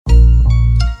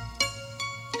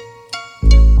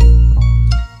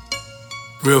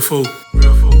Real+Food.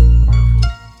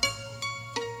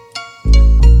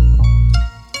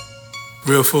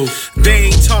 Real+Food. They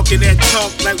ain't talking that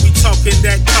talk like we talking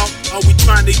that talk. All we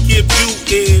trying to give you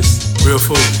is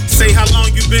Real+Food. say how long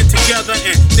you been together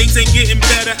and things ain't getting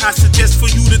better. I suggest for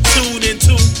you to tune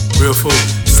into Real+Food.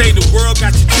 Say the world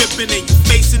got you tripping and you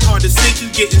facing hard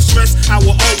decisions, getting stressed. I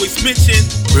will always mention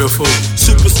Real+Food.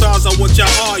 superstars are what y'all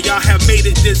are. Y'all have made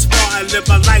it this far. I live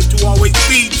my life to always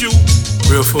feed you.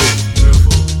 Real+Food.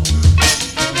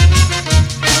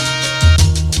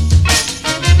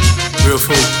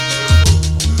 Real+Food.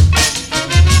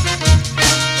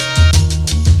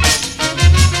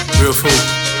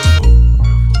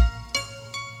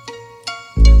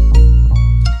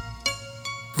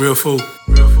 Real+Food. Real+Food.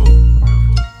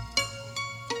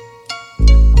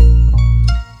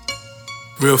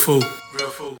 Real+Food.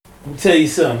 Let me tell you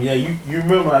something. Yeah, you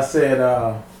remember I said,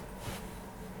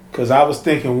 because I was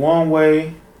thinking one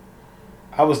way.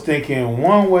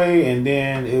 And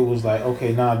then it was like,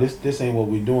 okay, nah, this ain't what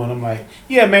we doing. I'm like,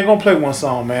 yeah, man, gonna play one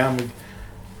song, man.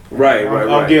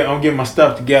 I'm getting my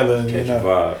stuff together. And, Catch a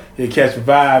vibe. Yeah, catch a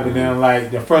vibe. And then,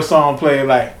 like, the first song played,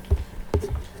 like,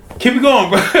 keep it going,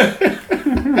 bro.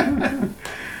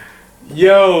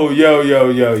 Yo.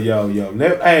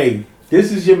 Hey,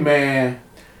 this is your man,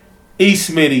 E.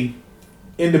 Smitty,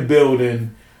 in the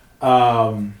building.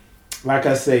 Like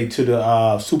I say, to the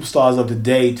superstars of the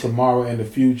day, tomorrow, and the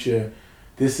future.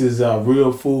 This is a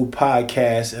Real+Food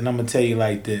podcast, and I'm gonna tell you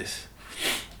like this: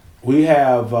 we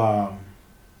have and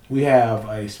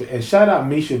shout out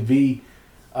Misha V.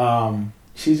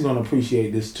 She's gonna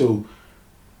appreciate this too.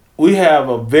 We have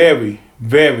a very,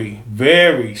 very,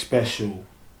 very special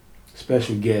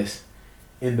guest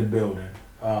in the building.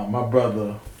 My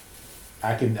brother,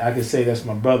 I can say that's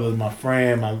my brother, my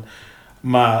friend,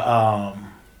 my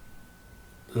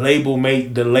label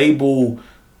mate, the label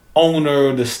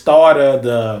owner, the starter,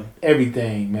 the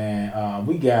everything, man.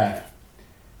 We got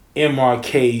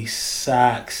MRK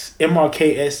SX,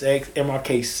 MRK SX,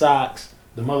 MRK Socks,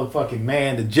 the motherfucking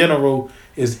man, the general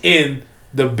is in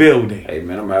the building. Hey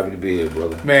man, I'm happy to be here,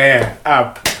 brother. Man,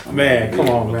 come on, man. Come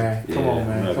on, I'm man. happy Come to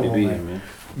on, be man. here, man.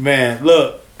 Man,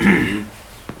 look.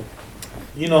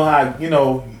 you know how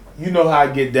I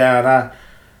get down.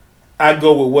 I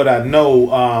go with what I know,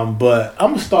 but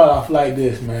I'm gonna start off like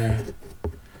this, man.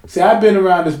 See, I've been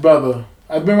around this brother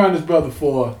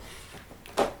for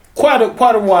quite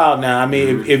a while now. I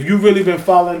mean, if you really been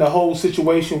following the whole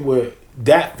situation with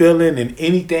that feeling and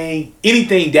anything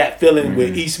that feeling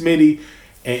with E. Smitty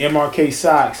and MRK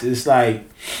Socks, it's like,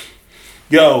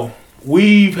 yo,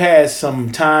 we've had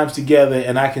some times together,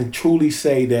 and I can truly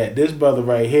say that this brother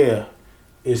right here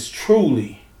is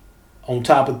truly on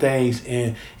top of things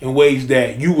in ways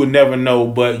that you would never know,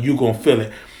 but you gonna feel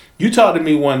it. You talked to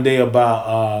me one day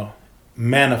about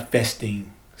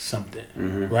manifesting something,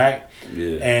 right?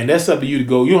 Yeah. And that's up to you to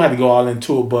go. You don't have to go all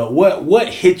into it, but what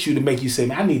hit you to make you say,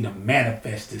 man, I need to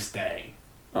manifest this thing?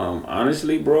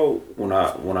 Honestly, bro, when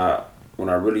I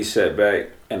really sat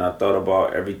back and I thought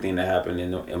about everything that happened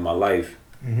in my life,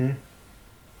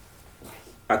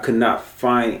 I could not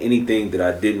find anything that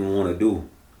I didn't want to do.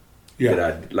 Yeah.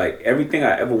 That I like everything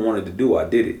I ever wanted to do, I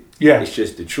did it. Yeah. It's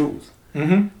just the truth.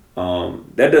 That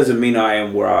doesn't mean I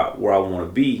am where I want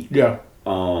to be. Yeah.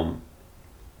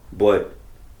 But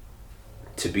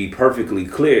to be perfectly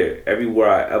clear, everywhere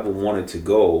I ever wanted to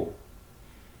go,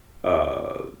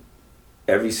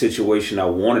 every situation I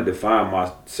wanted to find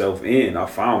myself in, I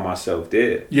found myself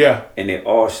there. Yeah. And it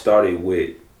all started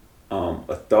with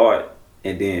a thought,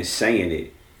 and then saying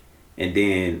it, and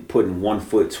then putting one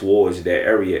foot towards that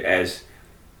area as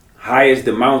high as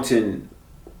the mountain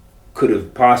could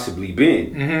have possibly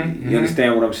been. You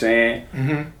understand what I'm saying?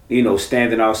 You know,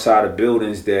 standing outside of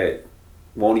buildings that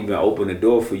won't even open the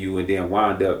door for you, and then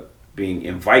wind up being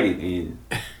invited in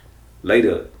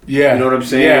later. Yeah. You know what I'm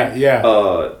saying?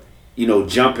 Yeah. You know,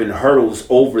 jumping hurdles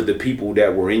over the people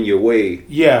that were in your way.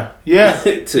 Yeah.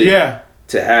 to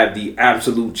have the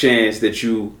absolute chance that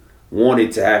you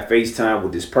wanted to have FaceTime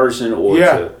with this person, or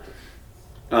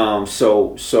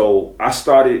so I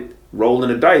started rolling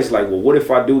the dice, like, well, what if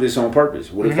I do this on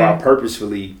purpose? What if I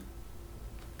purposefully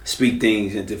speak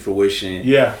things into fruition,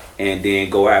 and then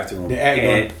go after them?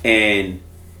 And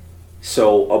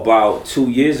so about 2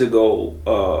 years ago,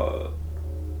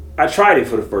 I tried it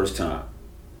for the first time.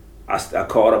 I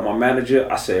called up my manager.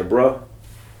 I said, bruh,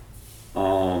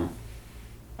 I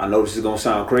know this is gonna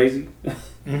sound crazy,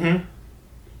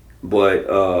 but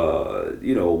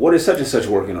you know, what is such and such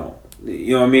working on?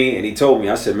 You know what I mean? And he told me,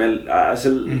 I said, man,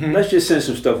 let's just send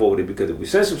some stuff over there, because if we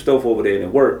send some stuff over there and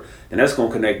it work, then that's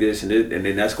gonna connect this and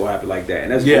then that's gonna happen like that,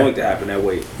 and that's going to happen that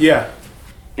way. Yeah.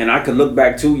 And I could look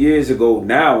back 2 years ago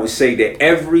now and say that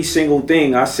every single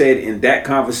thing I said in that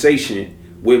conversation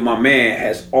with my man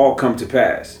has all come to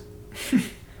pass.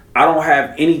 I don't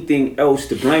have anything else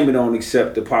to blame it on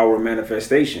except the power of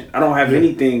manifestation. I don't have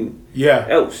anything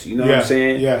else. You know what I'm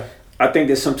saying? Yeah. I think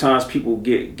that sometimes people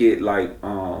get like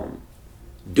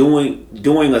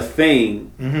doing a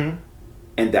thing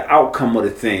and the outcome of the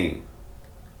thing.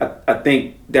 I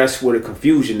think that's where the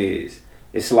confusion is.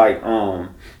 It's like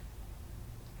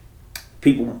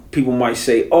people might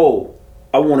say, "Oh,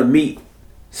 I want to meet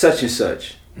such and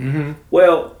such."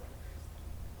 Well,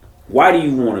 why do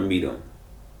you want to meet them?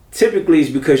 Typically, it's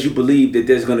because you believe that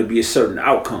there's going to be a certain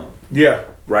outcome. Yeah.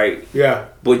 Right? Yeah.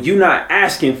 But you're not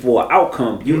asking for an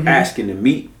outcome. You're asking to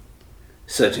meet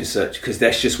such and such because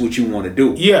that's just what you want to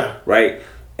do. Yeah. Right?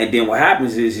 And then what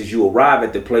happens is you arrive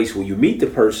at the place where you meet the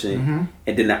person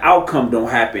and then the outcome don't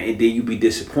happen and then you be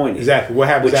disappointed. Exactly. What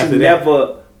happens after that?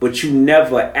 But you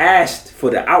never asked for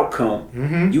the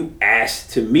outcome. You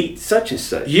asked to meet such and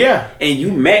such. Yeah. And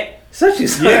you met such and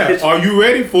such. Yeah. Are you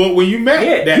ready for it when you met?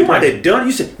 Yeah. That you might have done.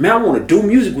 You said, "Man, I want to do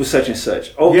music with such and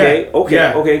such." Okay. Yeah. Okay.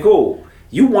 Yeah. Okay. Cool.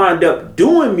 You wind up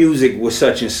doing music with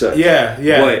such and such. Yeah.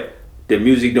 Yeah. But the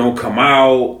music don't come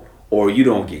out, or you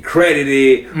don't get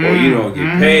credited, or you don't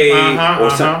get paid, or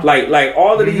something like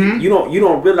all of these. You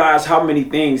don't realize how many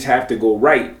things have to go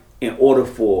right in order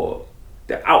for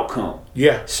the outcome.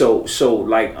 Yeah. So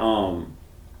like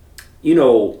you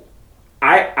know,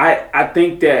 I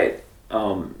think that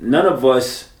none of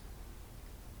us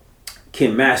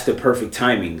can master perfect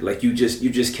timing. Like you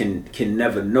just can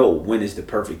never know when is the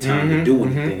perfect time to do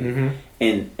anything.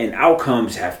 And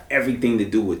outcomes have everything to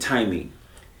do with timing.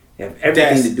 They have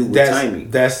everything to do with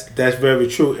timing. That's very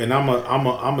true. And I'm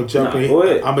a jump in.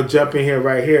 I'm gonna jump in here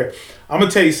right here. I'm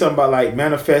gonna tell you something about like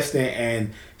manifesting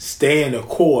and staying the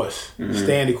course.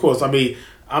 Staying the course. I mean,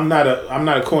 I'm not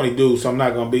a corny dude, so I'm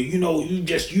not gonna be. You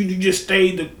just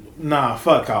stay the. Nah,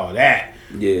 fuck all that.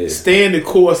 Yeah. Staying the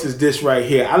course is this right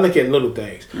here. I look at little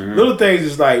things. Little things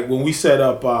is like when we set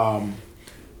up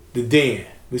the den.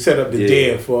 We set up the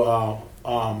den for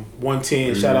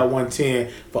 110. Shout out 110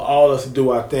 for all us to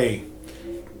do our thing.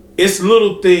 It's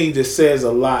little things that says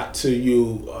a lot to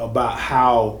you about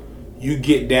how you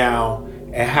get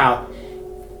down and how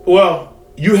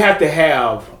you have to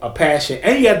have a passion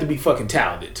and you have to be fucking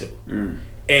talented too.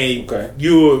 And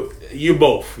you're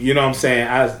both. You know what I'm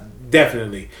saying?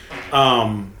 Definitely.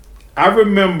 I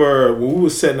remember when we were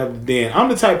setting up the den. I'm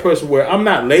the type of person where I'm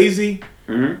not lazy,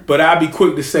 but I'll be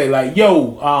quick to say like,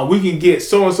 "Yo, we can get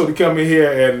so and so to come in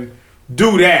here and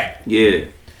do that." Yeah.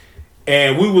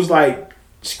 And we was like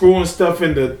screwing stuff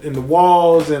in the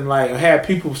walls and like had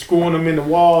people screwing them in the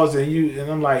walls and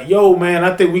I'm like, "Yo, man,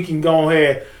 I think we can go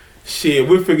ahead. Shit,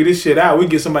 we'll figure this shit out. We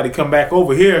get somebody to come back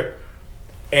over here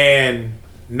and."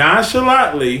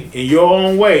 Nonchalantly, in your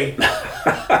own way.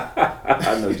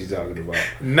 I know what you're talking about.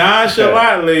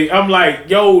 Nonchalantly, I'm like,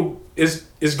 yo, it's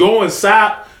going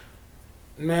south.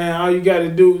 Man, all you gotta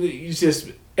do is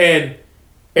just and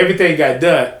everything got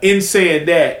done. In saying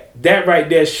that right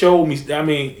there showed me. I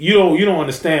mean, you don't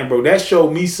understand, bro. That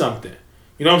showed me something.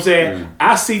 You know what I'm saying?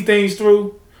 I see things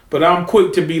through, but I'm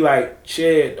quick to be like,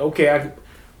 shit, okay,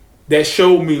 that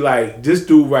showed me like this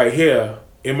dude right here,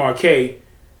 MRK.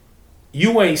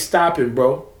 You ain't stopping,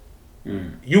 bro.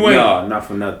 You ain't. No, not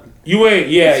for nothing. You ain't.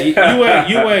 Yeah, you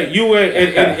ain't.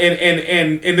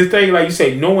 And the thing, like you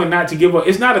say, knowing not to give up.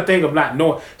 It's not a thing of not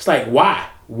knowing. It's like why?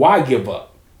 Why give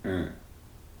up?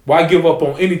 Why give up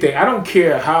on anything? I don't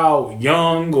care how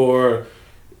young or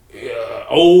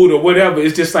old or whatever.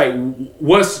 It's just like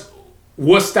what's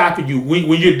stopping you when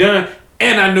you're done.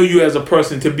 And I know you as a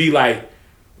person to be like,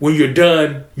 when you're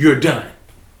done, you're done.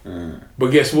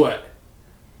 But guess what?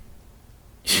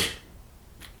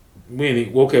 We're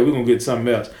gonna get something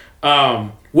else.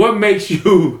 What makes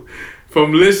you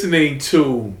from listening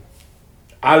to?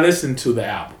 I listened to the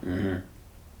album.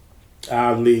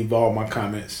 I'll leave all my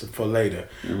comments for later.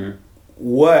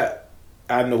 What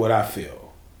I know what I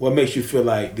feel. What makes you feel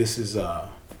like this is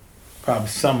probably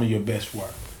some of your best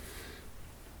work?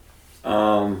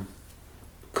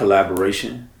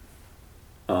 Collaboration.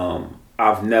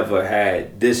 I've never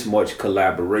had this much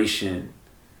collaboration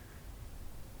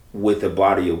with a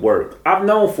body of work. I've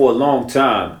known for a long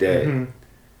time that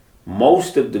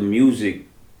most of the music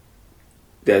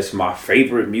that's my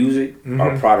favorite music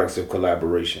are products of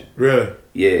collaboration. Really?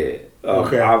 Yeah.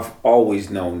 Okay. I've always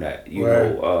known that. You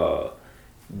know,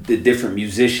 the different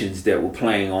musicians that were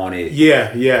playing on it.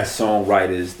 Yeah, yeah.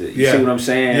 Songwriters. You see what I'm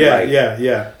saying? Yeah,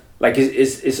 yeah. Like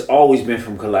it's always been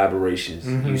from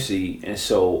collaborations. You see, and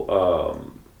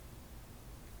so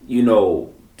you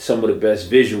know, some of the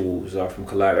best visuals are from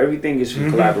collab. Everything is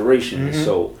from collaboration. And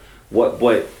so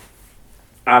but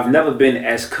I've never been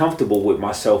as comfortable with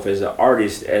myself as an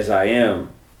artist as I am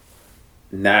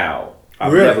now.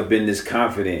 I've never been this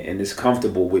confident and this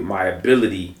comfortable with my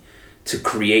ability to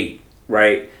create,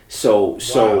 right? So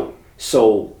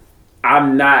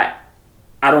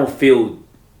I don't feel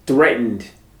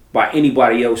threatened by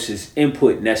anybody else's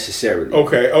input necessarily.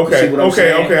 Okay.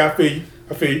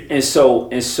 I feel you. And so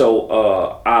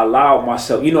I allowed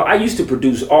myself, I used to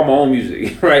produce all my own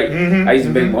music, right? I used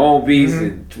to make my own beats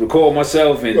and record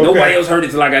myself, and nobody else heard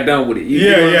it till I got done with it. You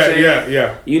know what I'm saying?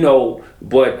 Yeah.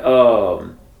 But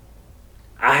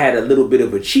I had a little bit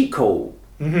of a cheat code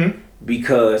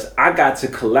because I got to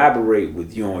collaborate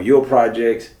with you on your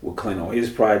projects, with Clint on his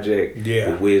project,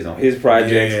 with Wiz on his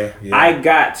projects. Yeah. I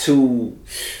got to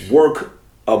work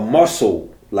a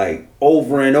muscle like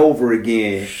over and over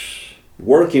again,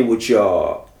 working with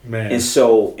y'all. Man. And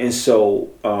so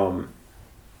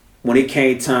when it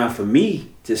came time for me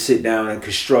to sit down and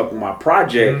construct my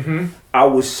project, I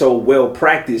was so well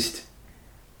practiced,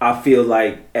 I feel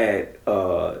like, at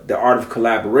the art of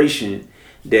collaboration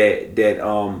that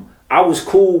I was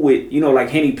cool with, like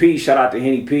Henny P. Shout out to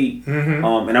Henny P. And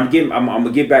I'm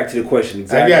gonna get back to the question.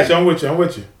 Exactly. I got you. I'm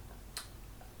with you.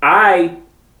 I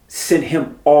sent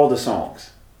him all the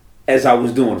songs as I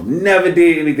was doing them. Never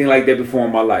did anything like that before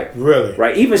in my life. Really?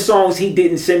 Right? Even songs he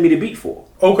didn't send me the beat for.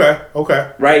 Okay.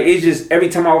 Right? It's just every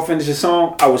time I would finish a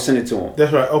song, I would send it to him.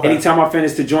 That's right. Okay. Anytime I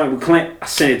finished the joint with Clint, I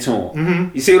sent it to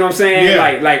him. You see what I'm saying?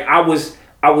 Yeah. Like I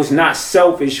was not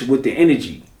selfish with the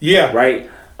energy. Yeah. Right?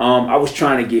 I was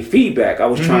trying to get feedback. I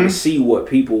was trying to see what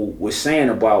people were saying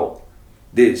about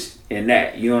this and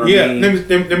that. You know what I mean?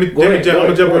 Let me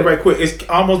jump in right quick. It's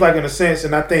almost like, in a sense,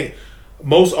 and I think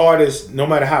most artists, no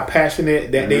matter how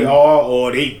passionate that they are,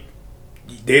 or they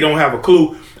don't have a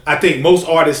clue, I think most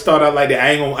artists start out like that.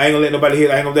 I ain't gonna let nobody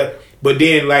hit. I ain't gonna that. But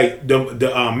then like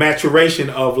the maturation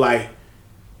of like,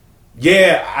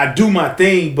 I do my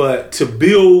thing, but to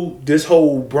build this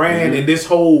whole brand and this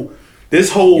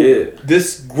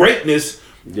greatness,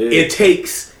 it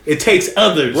takes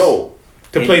others, bro,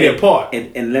 to play their part.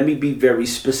 And let me be very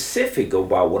specific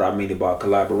about what I mean about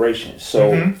collaboration.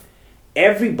 So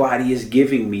everybody is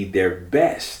giving me their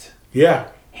best. Yeah.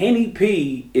 Henny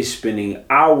P is spending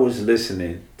hours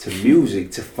listening to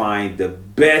music to find the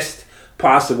best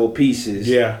possible pieces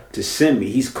to send me.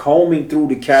 He's combing through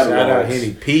the catalogs. Shout out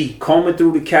Henny P. Combing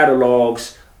through the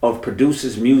catalogs of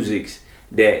producers' musics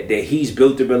that he's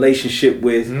built a relationship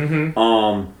with.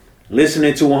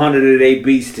 Listening to 100 of their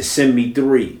beats to send me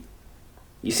 3.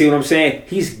 You see what I'm saying?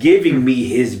 He's giving me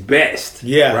his best.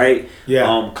 Yeah. Right?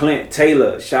 Yeah. Clint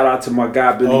Taylor, shout out to my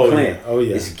guy Billy Clint. Oh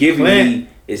yeah. It's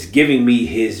giving me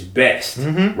his best.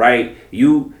 Right?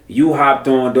 You hopped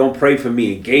on Don't Pray For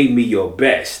Me and gave me your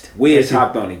best. Wiz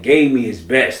hopped on and gave me his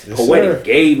best. Yes, Poetic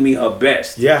gave me her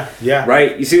best. Yeah.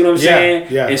 Right? You see what I'm saying?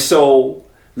 Yeah. And so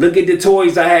look at the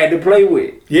toys I had to play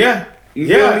with. Yeah. You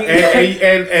feel me?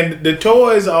 And the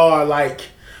toys are like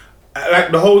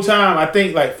the whole time, I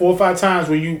think like 4 or 5 times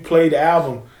when you played the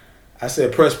album, I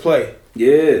said press play.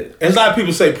 Yeah. And a lot of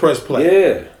people say press play.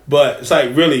 Yeah. But it's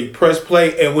like really press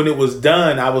play. And when it was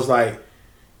done, I was like,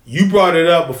 you brought it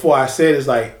up before I said it's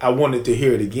like I wanted to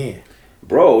hear it again.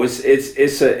 Bro, it's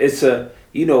a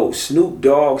Snoop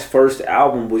Dogg's first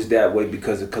album was that way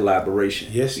because of collaboration.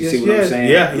 Yes, you see what I'm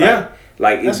saying? Yeah.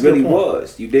 Like it really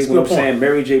was. You dig what I'm saying?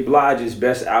 Mary J. Blige's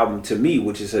best album to me,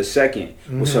 which is her second,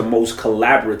 was her most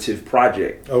collaborative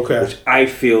project. Okay. Which I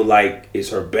feel like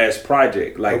is her best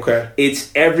project. Like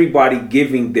it's everybody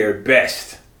giving their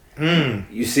best.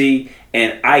 You see?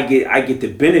 And I get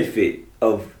the benefit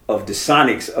of the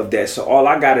sonics of that. So all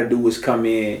I gotta do is come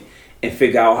in and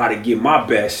figure out how to give my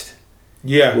best.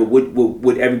 Yeah.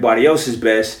 With everybody else's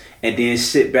best, and then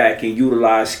sit back and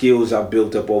utilize skills I've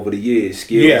built up over the years.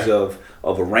 Skills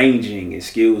of arranging and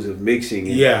skills of mixing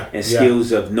and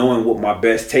skills of knowing what my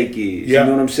best take is. You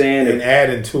know what I'm saying? And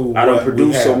adding to I don't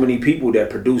produce so many people that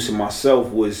producing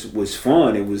myself was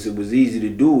fun. It was easy to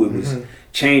do. It was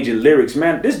changing lyrics.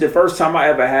 Man, this is the first time I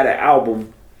ever had an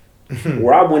album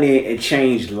where I went in and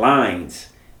changed lines.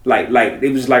 Like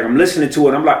it was like I'm listening to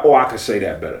it, I'm like, I could say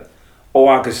that better.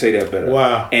 I could say that better.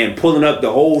 Wow. And pulling up the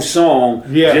whole song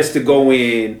just to go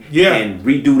in and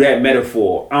redo that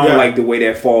metaphor. I don't like the way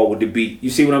that fall with the beat. You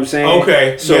see what I'm saying?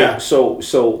 Okay.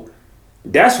 So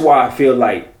that's why I feel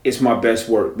like it's my best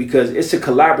work, because it's a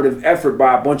collaborative effort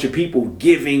by a bunch of people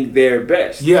giving their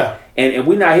best. Yeah. And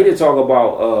we're not here to talk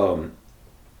about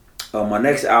my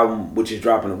next album, which is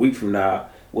dropping a week from now,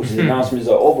 which is announcements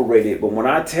are overrated. But when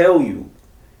I tell you,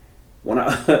 when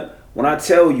when I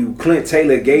tell you Clint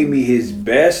Taylor gave me his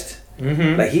best,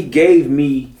 like he gave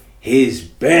me his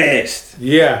best.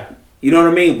 Yeah. You know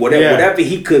what I mean? Whatever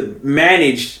he could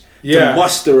manage to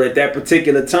muster at that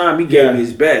particular time, he gave me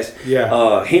his best.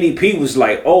 Yeah. Henny P was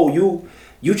like, "Oh,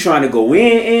 you trying to go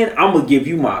in? I'm gonna give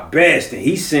you my best," and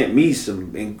he sent me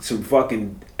some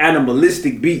fucking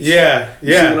animalistic beats. Yeah.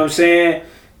 You see what I'm saying?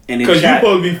 And because you're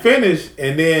supposed to be finished,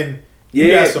 and then you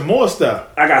got some more stuff.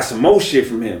 I got some more shit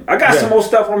from him. I got some more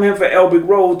stuff from him for Elbic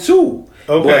Road too.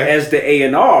 Okay. But as the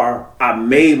A&R, I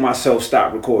made myself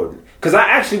stop recording. Because I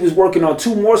actually was working on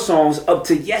 2 more songs up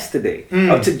to yesterday.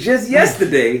 Up to just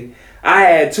yesterday, I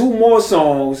had 2 more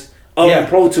songs up in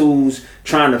Pro Tools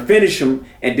trying to finish them.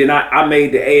 And then I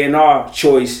made the A&R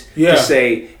choice to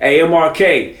say, "Hey,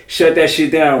 MRK, shut that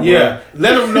shit down, bro." Yeah.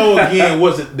 Let them know again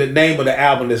what's the name of the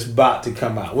album that's about to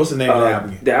come out. What's the name of the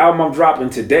album? The album I'm dropping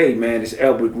today, man, is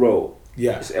Elbic Road.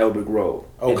 Yeah. It's Elbic Road.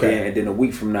 Okay. And then a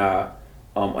week from now,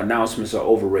 Announcements Are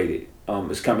Overrated.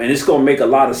 It's coming. And it's going to make a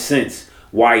lot of sense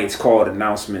why it's called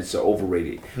Announcements Are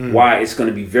Overrated. Why it's going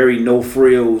to be very no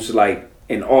frills, like,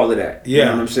 and all of that. Yeah. You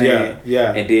know what I'm saying?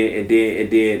 Yeah. And then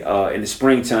in the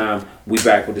springtime, we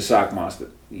back with the Sock Monster.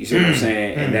 You see what I'm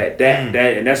saying? And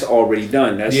and that's already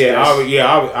done. I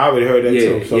already heard that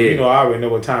too. So you know, I already know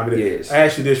what time it is. Yes. I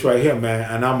asked you this right here, man,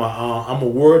 and I'm a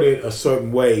word it a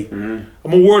certain way. I'm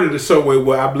a word it a certain way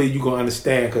where I believe you're gonna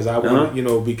understand, because I want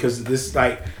because this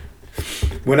like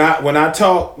when I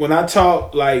talk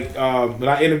like when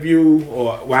I interview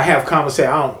or when I have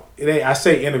conversation, I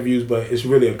say interviews, but it's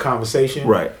really a conversation.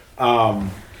 Right.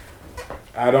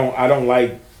 I don't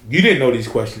like. You didn't know these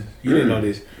questions. You didn't know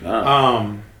this.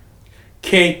 Nah.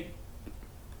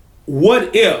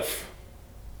 What if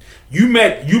you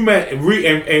met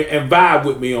and vibe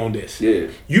with me on this? Yeah.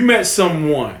 You met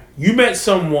someone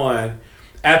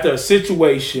after a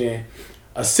situation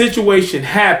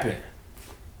happened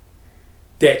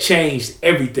that changed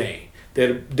everything.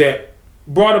 That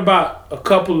brought about a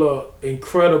couple of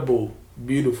incredible,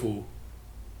 beautiful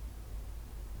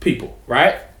people,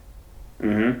 right?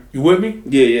 You with me?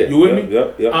 Yeah. You with me?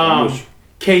 Yep.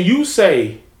 Can you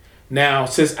say now,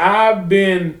 since I've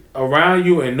been around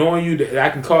you and knowing you, that I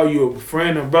can call you a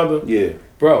friend and brother? Yeah.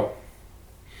 Bro,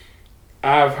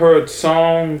 I've heard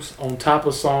songs on top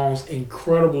of songs,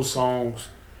 incredible songs,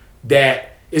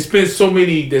 that it's been so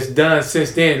many that's done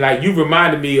since then. Like, you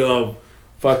reminded me of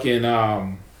fucking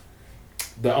the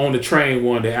On the Train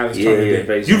one that Alex Turner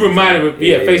did. You reminded me,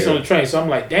 Face on the Train. So I'm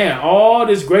like, damn, all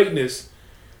this greatness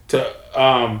to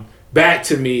back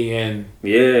to me, and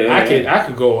I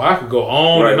could go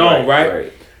on and on,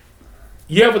 right?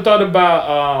 You ever thought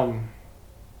about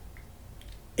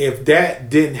if that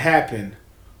didn't happen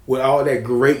with all that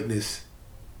greatness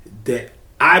that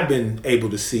I've been able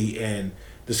to see and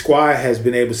the squad has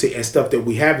been able to see, and stuff that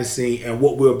we haven't seen, and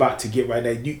what we're about to get right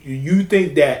now, you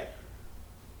think that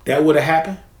would have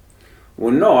happened?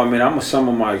 Well, no. I mean, I'm a sum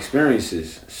of my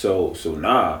experiences. So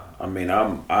nah. I mean,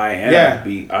 I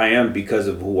am because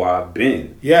of who I've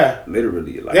been. Yeah.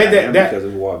 Literally, like because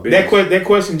of who I've been. That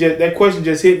question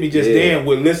just hit me then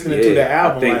with listening to the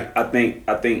album. I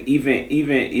think even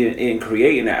in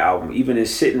creating the album, even in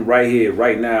sitting right here,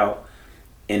 right now,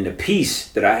 in the piece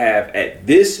that I have at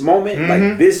this moment,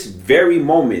 like this very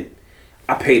moment,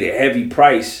 I paid a heavy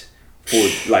price for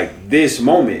like this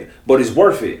moment, but it's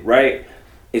worth it, right?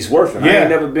 It's worth it. I ain't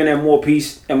never been at more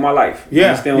peace in my life. You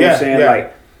understand what I'm saying?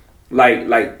 Yeah.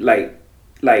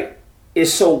 Like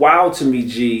it's so wild to me,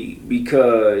 G,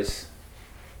 because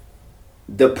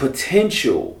the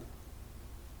potential,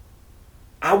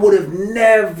 I would have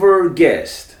never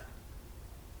guessed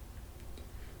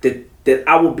that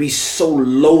I would be so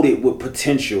loaded with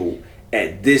potential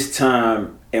at this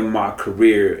time in my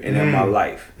career and in my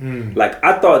life. Like,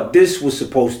 I thought this was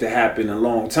supposed to happen a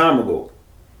long time ago.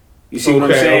 You see what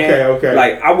I'm saying? Okay.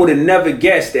 Like, I would have never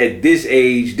guessed at this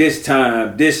age, this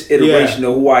time, this iteration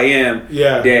of who I am,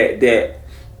 that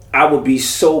I would be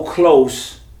so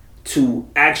close to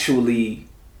actually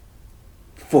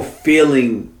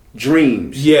fulfilling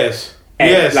dreams. Yes.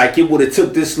 And like, it would have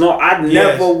took this long. I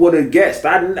never would have guessed.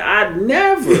 I'd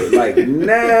never, like,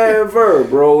 never,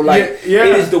 bro. Like,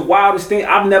 it is the wildest thing.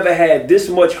 I've never had this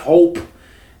much hope,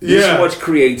 this much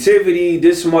creativity,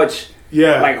 this much.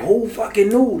 Yeah, like, who fucking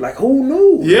knew? Like, who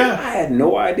knew? Yeah, I had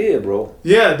no idea, bro.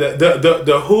 Yeah,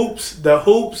 the hoops, the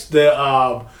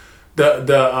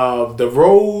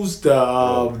roles,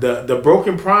 the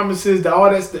broken promises, all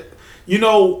that stuff. You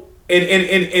know, and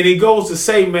it goes to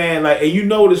say, man, like, and you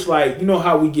notice, like, you know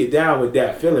how we get down with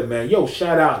that feeling, man. Yo,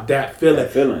 shout out that feeling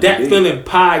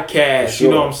podcast. Sure,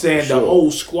 you know what I'm saying? The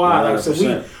whole squad. 100%. Like,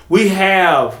 so we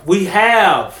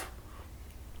have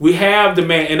We have the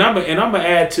man, and I'm gonna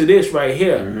add to this right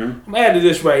here. I'm gonna add to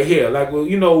this right here. Like, well,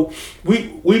 you know,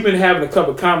 we've been having a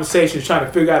couple of conversations trying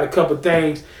to figure out a couple of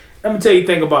things. Let me tell you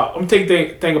thing about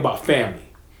family.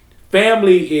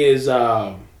 Family is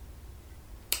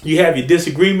you have your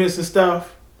disagreements and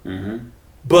stuff,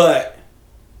 but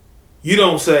you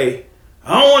don't say,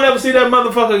 I don't want to ever see that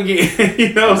motherfucker again.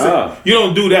 You know what I'm saying? You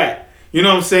don't do that. You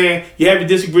know what I'm saying? You have your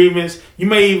disagreements. You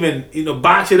may even,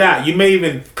 botch it out. You may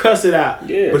even cuss it out.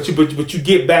 Yeah. But you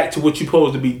get back to what you're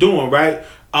supposed to be doing, right?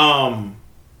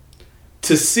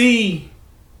 To see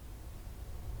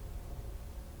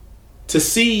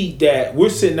that we're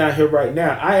sitting out here right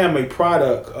now, I'm a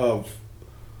product of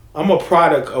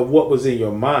what was in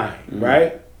your mind,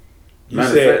 right? You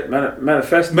said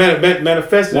manifesting.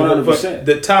 Manifesting. 100%.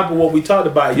 The top of what we talked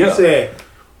about. You said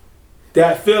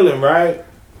that feeling, right?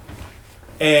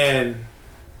 And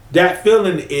that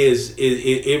feeling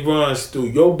it runs through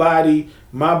your body,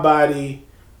 my body,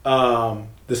 the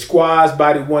squad's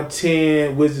body,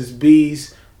 110, Wizards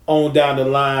Beast, on down the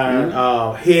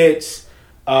line, hits,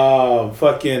 low,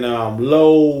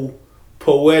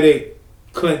 poetic,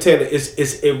 Clint Taylor.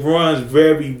 It runs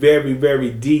very, very,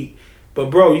 very deep. But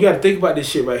bro, you gotta think about this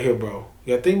shit right here, bro.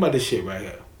 You gotta think about this shit right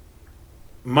here.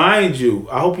 Mind you,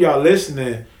 I hope y'all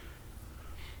listening.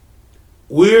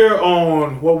 We're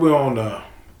on the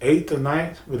 8th or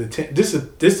 9th with the 10th. This is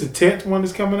the 10th one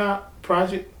that's coming out,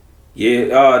 project?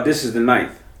 Yeah, this is the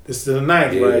 9th. This is the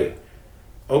 9th, right?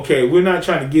 Okay, we're not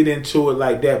trying to get into it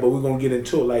like that, but we're gonna get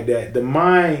into it like that.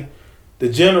 The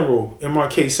general,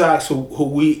 MRK SX,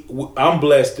 who I'm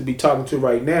blessed to be talking to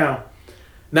right now.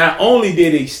 Not only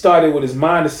did he start it with his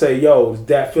mind to say, yo, it's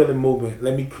that feeling movement.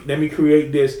 Let me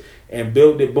create this and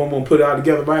build it, boom, boom, put it all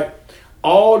together, right?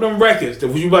 All them records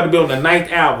that you about to build on the 9th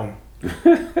album.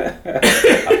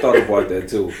 I thought about that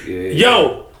too. Yeah.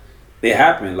 Yo. It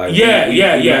happened. Like we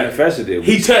manifested it.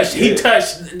 He touched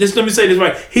this, let me say this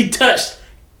right. He touched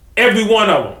every one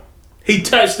of them. He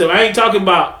touched them. I ain't talking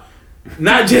about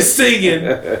not just singing.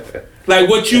 Like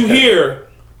what you hear,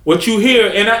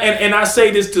 and I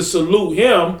say this to salute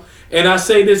him, and I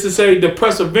say this to say the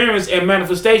perseverance and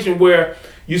manifestation where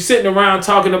you sitting around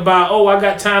talking about, oh, I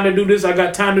got time to do this, I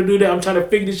got time to do that, I'm trying to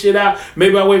figure this shit out,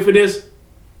 maybe I wait for this.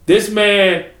 This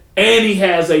man, and he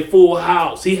has a full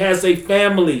house, he has a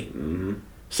family.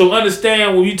 So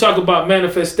understand when you talk about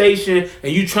manifestation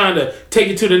and you trying to take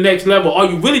it to the next level, are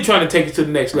you really trying to take it to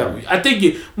the next level? I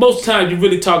think most times you're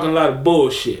really talking a lot of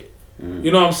bullshit.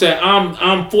 You know what I'm saying?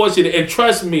 I'm fortunate, and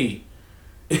trust me.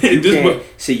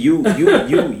 You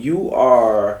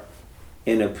are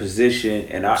in a position,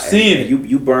 and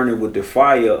you burning with the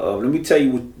fire of. Let me tell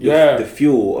you what the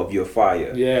fuel of your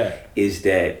fire. Is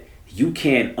that you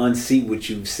can't unsee what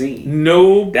you've seen.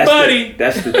 Nobody.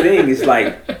 That's the thing. It's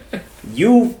like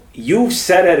you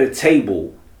sat at a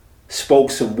table, spoke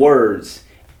some words,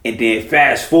 and then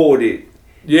fast forwarded.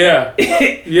 You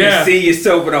see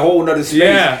yourself in a whole nother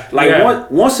space.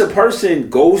 Once a person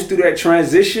goes through that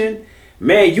transition,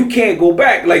 man, you can't go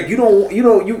back. Like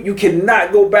you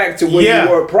cannot go back to where you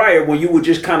were prior, when you were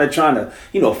just kind of trying to,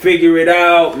 figure it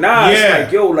out.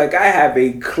 It's like, I have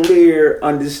a clear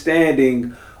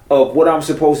understanding of what I'm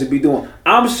supposed to be doing.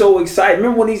 I'm so excited.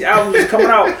 Remember when these albums was coming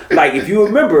out? Like, if you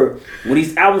remember when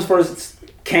these albums first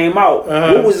came out,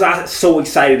 what was I so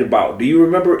excited about? Do you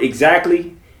remember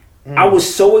exactly? I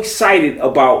was so excited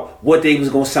about what they was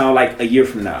gonna sound like a year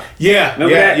from now. Remember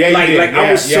that?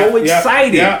 I was so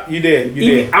excited. Yeah, you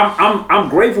did. I'm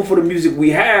grateful for the music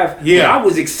we have. Yeah, I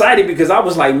was excited because I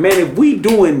was like, man, if we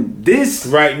doing this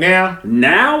right now,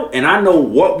 and I know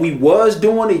what we was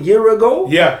doing a year ago.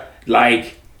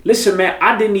 Like, listen, man,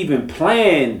 I didn't even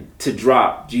plan to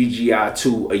drop GGI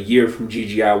 2 a year from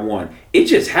GGI 1. It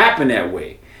just happened that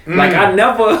way. Like, I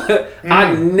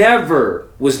never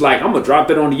was like, I'm gonna drop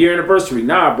that on the year anniversary.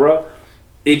 Nah, bro.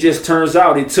 It just turns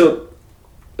out it took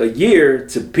a year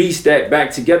to piece that back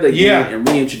together again and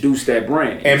reintroduce that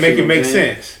brand and make it make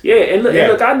sense. And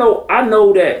look, I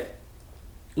know that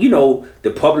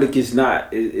the public is not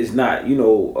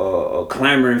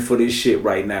clamoring for this shit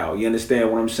right now. You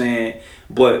understand what I'm saying?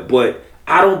 But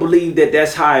I don't believe that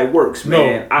that's how it works,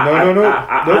 man.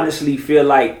 I honestly feel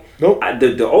like.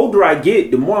 The older I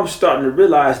get, the more I'm starting to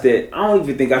realize that I don't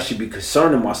even think I should be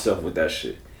concerning myself with that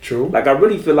shit. True. Like, I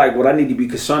really feel like what I need to be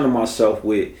concerning myself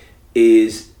with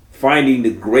is finding the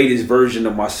greatest version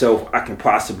of myself I can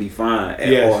possibly find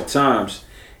at all times.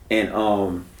 And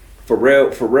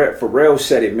Pharrell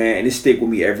said it, man, and it stick with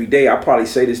me every day. I probably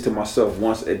say this to myself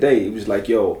once a day. It was like,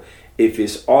 yo, if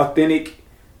it's authentic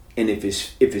and if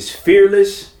it's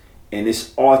fearless and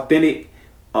it's authentic,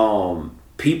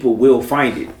 people will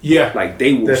find it. Yeah. Like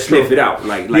they will sniff it out.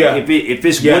 Like if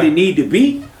it's what it need to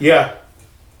be. Yeah.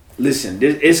 Listen,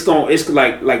 it's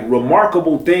like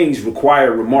remarkable things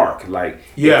require remark. Like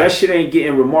if that shit ain't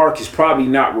getting remark, it's probably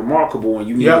not remarkable, and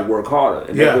you need to work harder.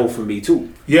 And that go for me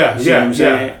too. Yeah. You see what I'm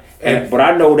saying? But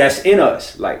I know that's in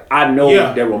us. Like I know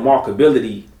that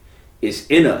remarkability is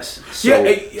in us. So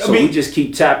we just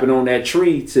keep tapping on that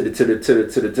tree to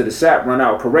the sap run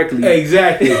out correctly.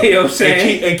 Exactly. You know what I'm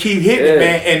saying? And keep hitting it,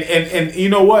 man. And you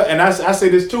know what? And I say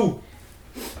this too.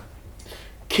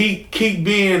 Keep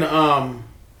being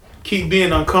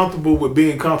uncomfortable with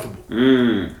being comfortable.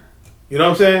 You know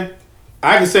what I'm saying?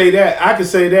 I can say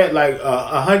that like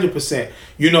 100%.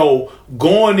 You know,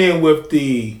 going in with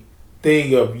the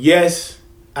thing of yes,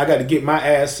 I got to get my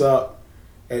ass up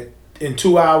in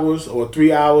 2 hours or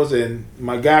 3 hours, and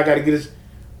my guy got to get his.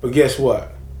 But guess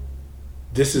what?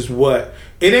 This is what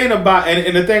it ain't about.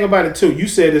 And the thing about it too, you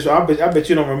said this. I bet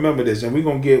you don't remember this, and we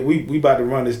about to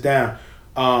run this down.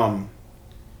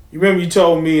 You remember you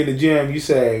told me in the gym, you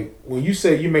say, when you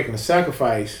say you're making a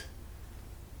sacrifice,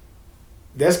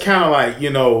 that's kind of like, you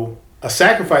know, a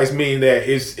sacrifice meaning that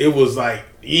it was like,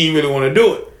 you didn't really want to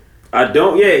do it. I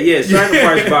don't,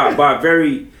 sacrifice by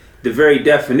the very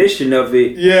definition of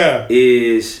it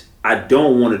is I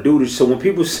don't want to do this. So when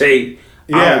people say,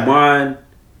 I don't mind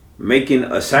making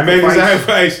a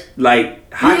sacrifice, like,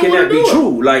 how can that be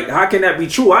true? Like, how can that be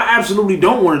true? I absolutely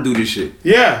don't want to do this shit.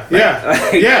 Yeah.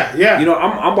 You know,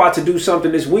 I'm about to do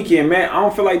something this weekend, man. I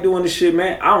don't feel like doing this shit,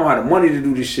 man. I don't have the money to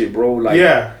do this shit, bro. Like,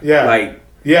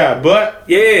 but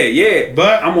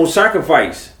I'm gonna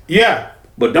sacrifice. Yeah.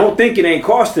 But don't think it ain't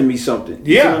costing me something.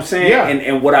 You know what I'm saying? Yeah.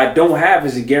 And what I don't have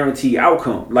is a guaranteed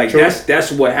outcome. Like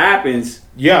that's what happens.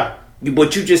 Yeah.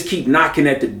 But you just keep knocking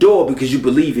at the door because you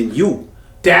believe in you.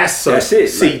 That's it.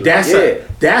 See, that's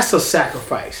a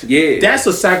sacrifice. Yeah. That's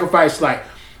a sacrifice. Like,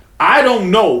 I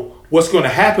don't know what's going to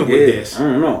happen with this. I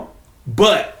don't know.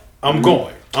 But I'm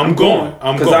going. I'm going.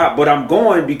 But I'm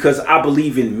going because I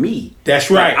believe in me.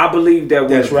 That's right. Like, I believe that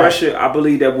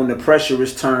when the pressure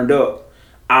is turned up,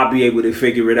 I'll be able to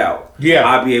figure it out. Yeah.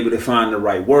 I'll be able to find the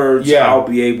right words. Yeah. I'll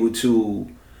be able to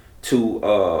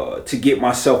get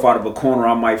myself out of a corner.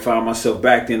 I might find myself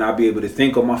back then. I'll be able to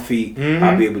think on my feet.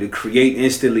 I'll be able to create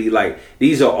instantly. Like,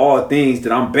 these are all things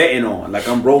that I'm betting on. Like,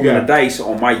 I'm rolling the dice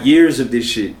on my years of this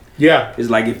shit. Yeah. It's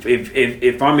like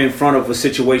if I'm in front of a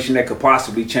situation that could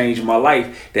possibly change my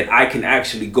life, that I can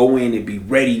actually go in and be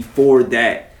ready for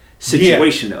that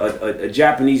situation. A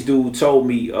Japanese dude told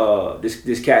me,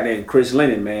 this cat named Chris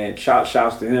Lennon, man, shouts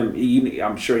to him.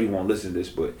 I'm sure he won't listen to this,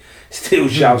 but still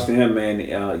shouts to him,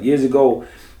 man. Years ago,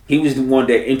 he was the one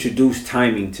that introduced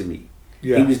timing to me.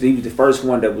 Yeah. He was the first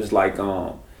one that was like,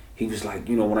 he was like,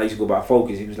 you know, when I used to go by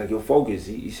Focus, he was like, yo, Focus.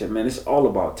 He said, man, it's all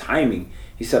about timing.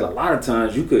 He said, a lot of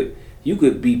times you could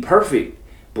be perfect,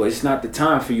 but it's not the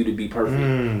time for you to be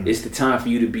perfect. It's the time for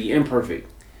you to be imperfect.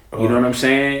 You know what I'm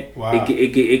saying? Wow.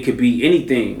 It could be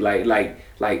anything.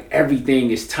 Like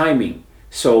everything is timing.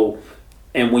 So,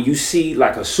 and when you see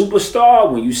like a superstar,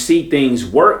 when you see things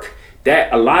work,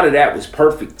 that a lot of that was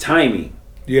perfect timing.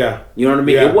 Yeah. You know what I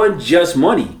mean? It wasn't just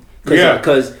money.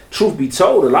 Because truth be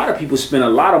told, a lot of people spend a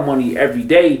lot of money every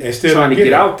day trying to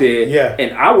get out there. Yeah.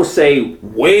 And I would say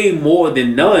way more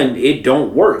than none, it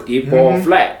don't work. It fall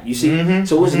flat. You see?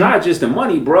 So it's not just the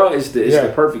money, bro. It's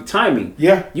the perfect timing.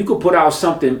 Yeah. You could put out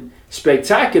something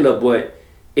spectacular, but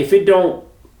if it don't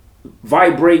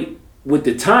vibrate with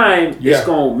the time, it's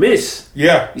gonna miss.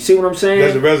 Yeah. You see what I'm saying?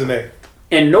 Doesn't resonate.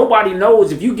 And nobody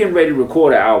knows if you getting ready to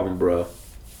record an album, bro,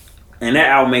 and that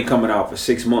album ain't coming out for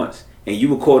 6 months. And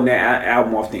you recording that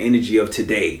album off the energy of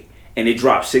today, and it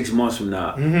drops 6 months from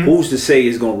now, who's to say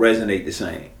it's gonna resonate the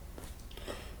same?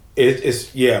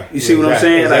 It's You see what I'm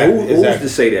saying? Like who's to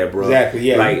say that, bro? Exactly.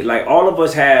 Yeah. Like all of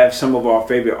us have some of our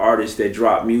favorite artists that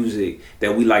drop music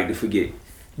that we like to forget.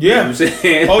 Yeah. You know what I'm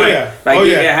saying?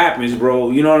 It happens,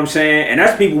 bro. You know what I'm saying? And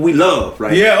that's people we love,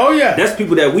 right? Yeah. Oh yeah. That's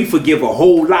people that we forgive a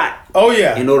whole lot. Oh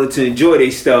yeah. In order to enjoy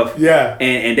their stuff. Yeah.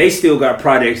 And they still got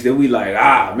projects that we like,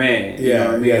 man. Yeah. You know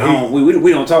what I mean?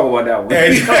 We don't talk about that one.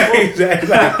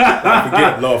 Exactly.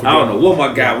 I don't know what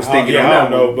my guy was thinking on I that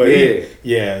don't know, one. but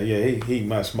he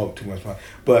might smoke too much.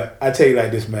 But I tell you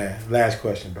like this, man. Last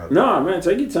question, brother. No, man,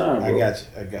 take your time, bro. I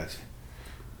got you.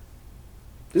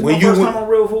 This is my first time on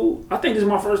Real Food. I think this is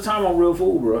my first time on Real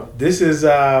Food, bro. This is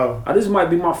this might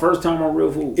be my first time on Real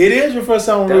Food. It is your first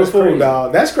time on Real Food,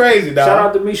 dog. That's crazy, dog. Shout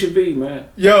out to Misha V, man.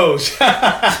 Yo, she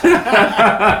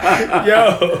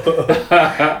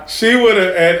would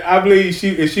have, and I believe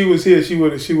if she was here, she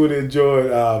would have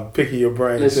enjoyed picking your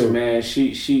brain. Listen, too. man,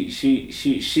 she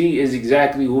is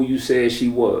exactly who you said she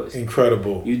was.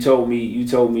 Incredible. You told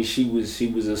me she was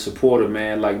a supporter,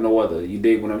 man, like no other. You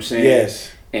dig what I'm saying?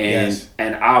 Yes.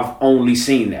 And I've only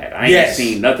seen that. I ain't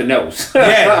seen nothing else.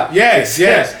 Yes.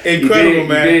 Incredible,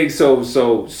 man. You dig? So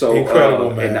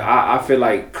incredible, man. And I feel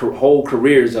like whole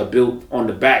careers are built on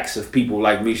the backs of people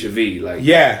like Misha V. Like,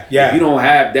 if you don't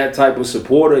have that type of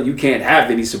supporter, you can't have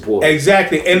any support.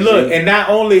 Exactly. And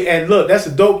look, that's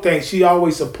a dope thing. She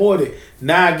always supported.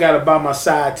 Now I got her by my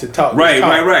side to talk. Right. You know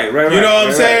what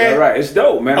I'm saying? Right. It's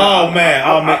dope, man.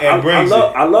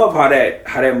 I love how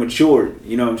that matured.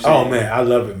 You know what I'm saying? Oh man, I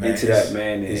love it, man. Into that,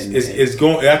 man. It's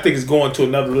going. I think it's going to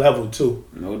another level too.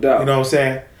 No doubt. You know what I'm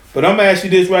saying? But I'm gonna ask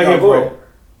you this right here, bro. Ahead.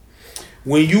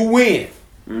 When you win,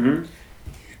 do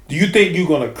you think you're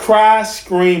gonna cry,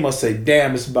 scream, or say,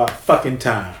 "Damn, it's about fucking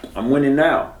time"? I'm winning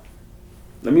now.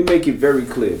 Let me make it very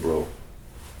clear, bro.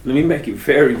 Let me make it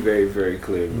very, very, very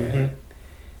clear, man.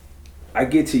 I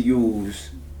get to use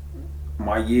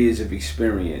my years of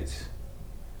experience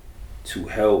to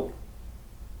help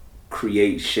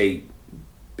create, shape,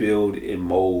 build, and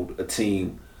mold a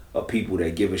team of people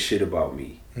that give a shit about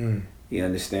me. You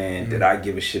understand? That I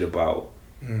give a shit about.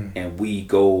 And we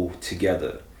go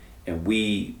together. And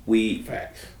we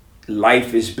Facts.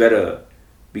 Life is better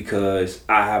because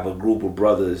I have a group of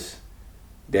brothers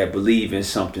that believe in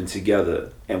something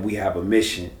together and we have a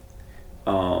mission.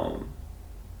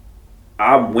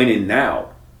 I'm winning now.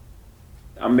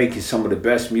 I'm making some of the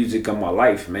best music of my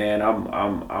life, man.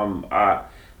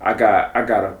 I got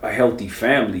a healthy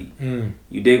family.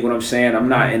 You dig what I'm saying? I'm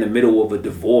not in the middle of a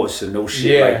divorce or no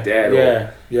shit like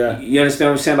that. You understand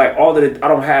what I'm saying? Like I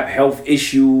don't have health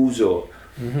issues or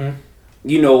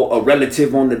a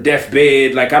relative on the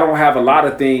deathbed. Like I don't have a lot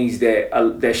of things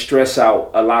that stress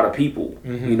out a lot of people.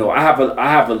 I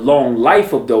have a long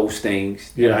life of those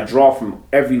things, and I draw from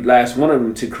every last one of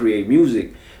them to create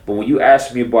music. But when you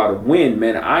ask me about a win,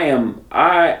 man,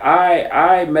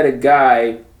 I met a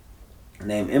guy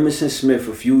named Emerson Smith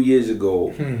a few years ago,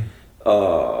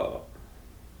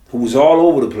 who was all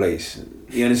over the place.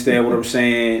 You understand what I'm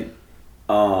saying?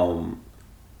 And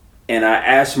I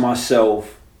asked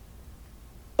myself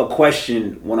a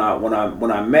question when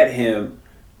I met him,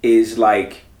 is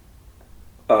like,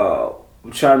 I'm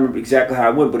trying to remember exactly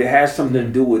how it went, but it has something to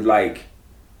do with like,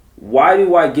 why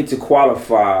do I get to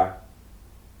qualify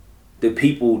the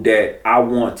people that I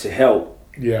want to help?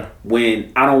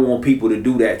 When I don't want people to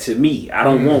do that to me. I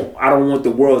don't want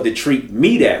the world to treat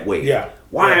me that way.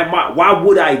 Why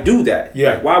would I do that?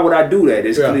 Like, why would I do that?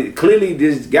 It's clearly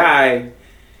this guy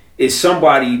is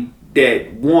somebody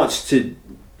that wants to.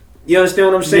 You understand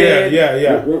what I'm saying?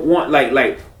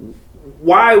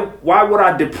 Why would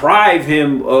I deprive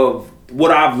him of what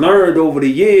I've learned over the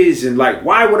years, and like,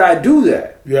 why would I do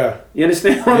that? You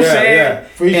understand what I'm saying?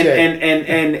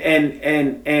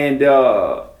 And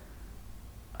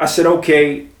I said,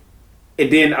 okay.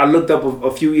 And then I looked up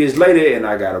a few years later, and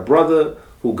I got a brother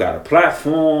who got a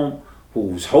platform,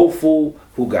 who's hopeful,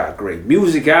 who got great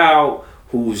music out,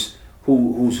 who's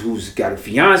got a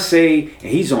fiance, and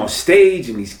he's on stage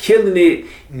and he's killing it,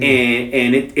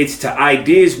 and it's to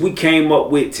ideas we came up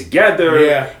with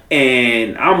together,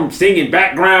 and I'm singing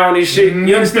background and shit.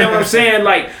 You understand what I'm saying?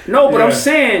 Like, no, but I'm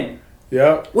saying,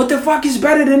 what the fuck is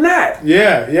better than that?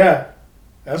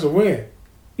 That's a win.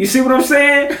 You see what I'm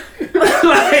saying?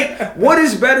 Like, what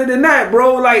is better than that,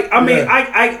 bro? Like, I mean,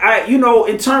 I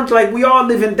in terms, like, we all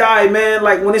live and die, man.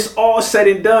 Like, when it's all said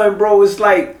and done, bro, it's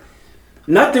like,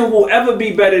 nothing will ever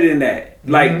be better than that.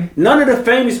 Like, none of the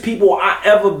famous people I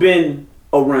ever been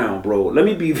around, bro. Let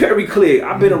me be very clear.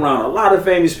 I've been around a lot of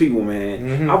famous people,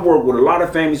 man. I've worked with a lot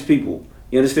of famous people.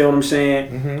 You understand what I'm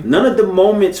saying? None of the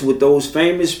moments with those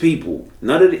famous people,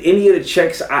 any of the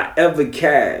checks I ever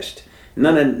cashed,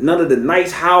 none of the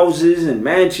nice houses and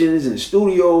mansions and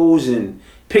studios and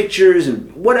pictures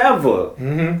and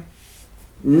whatever,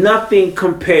 nothing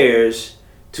compares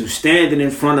to standing in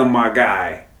front of my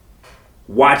guy,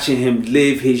 watching him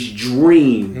live his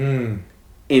dream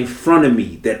in front of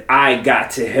me that I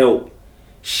got to help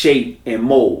shape and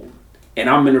mold. And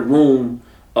I'm in a room,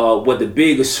 whether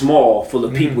big or small, full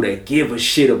of people that give a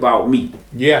shit about me.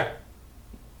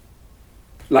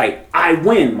 Like, I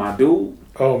win, my dude.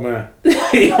 Oh, man.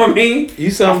 You know what I mean?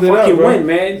 You summed it up, bro. Win,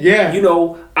 man. You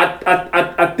know,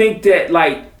 I think that,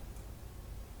 like,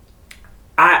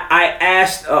 I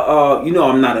asked,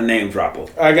 I'm not a name dropper.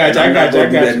 I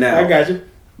got you.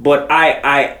 But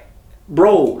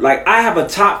bro, like I have a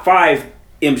top 5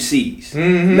 MCs.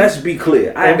 Mm-hmm. Let's be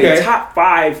clear. I have a top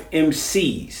 5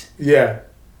 MCs. Yeah.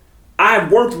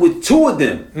 I've worked with 2 of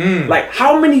them. Like,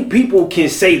 how many people can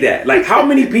say that? Like, how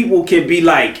many people can be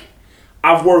like,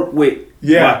 I've worked with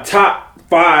my top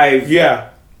 5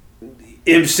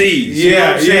 MCs?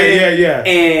 Yeah.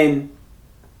 And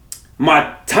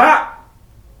my top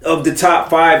of the top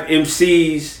 5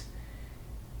 MCs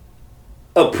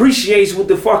appreciates what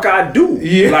the fuck I do.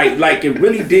 Yeah. Like it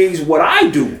really digs what I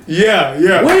do.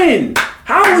 Yeah. Win.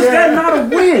 How is that not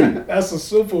a win? That's a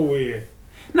super win.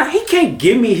 Nah, he can't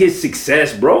give me his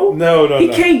success, bro. No. He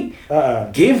can't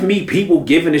give me people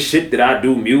giving the shit that I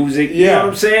do music. You know what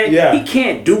I'm saying? Yeah. He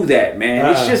can't do that,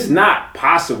 man. It's just not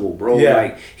possible, bro. Yeah.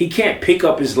 Like, he can't pick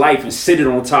up his life and sit it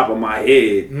on top of my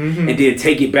head and then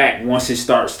take it back once it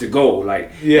starts to go.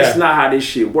 Like, that's not how this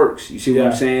shit works. You see what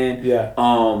I'm saying? Yeah.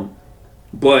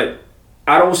 But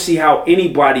I don't see how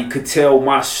anybody could tell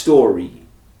my story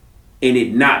and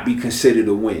it not be considered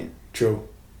a win. True.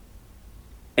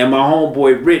 And my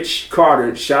homeboy Rich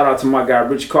Carter, shout out to my guy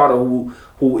Rich Carter,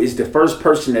 who is the first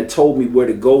person that told me where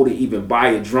to go to even buy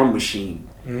a drum machine.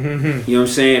 Mm-hmm. You know what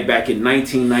I'm saying? Back in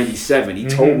 1997, he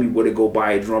told me where to go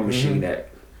buy a drum machine that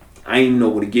I didn't even know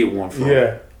where to get one from.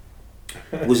 Yeah.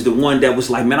 Was the one that was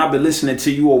like, man, I've been listening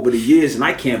to you over the years and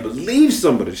I can't believe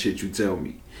some of the shit you tell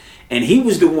me. And he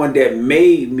was the one that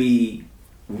made me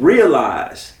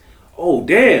realize, oh,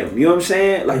 damn, you know what I'm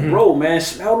saying? Like, bro, man,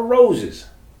 smell the roses.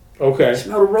 Okay.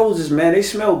 Smell the roses, man. They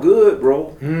smell good,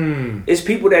 bro. It's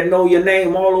people that know your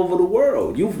name all over the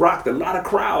world. You've rocked a lot of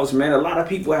crowds, man. A lot of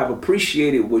people have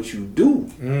appreciated what you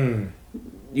do.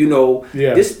 You know,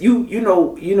 this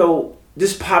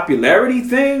this popularity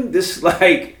thing, this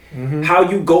like how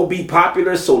you go be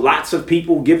popular so lots of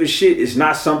people give a shit is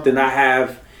not something I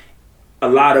have a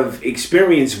lot of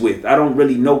experience with. I don't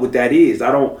really know what that is.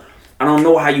 I don't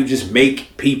know how you just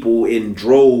make people in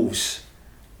droves.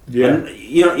 Yeah.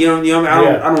 You know what I mean?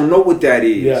 I don't know what that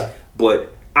is. Yeah.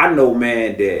 But I know,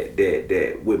 man,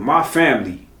 that with my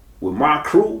family, with my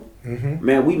crew,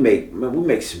 man, we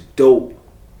make some dope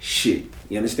shit.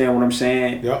 You understand what I'm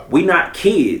saying? Yeah. We not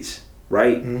kids,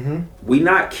 right? We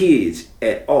not kids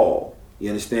at all. You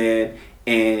understand?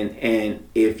 And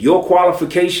if your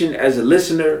qualification as a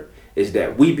listener is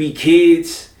that we be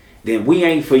kids, then we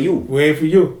ain't for you. We ain't for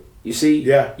you. You see?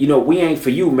 Yeah. You know, we ain't for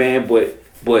you, man,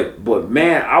 but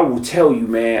man, I will tell you,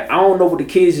 man, I don't know what the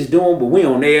kids is doing, but we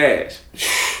on their ass.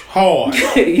 Hard.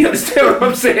 You understand what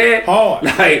I'm saying? Hard.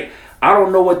 Like, I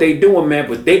don't know what they doing, man,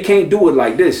 but they can't do it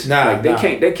like this.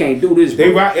 They can't do this, bro.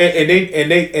 They rock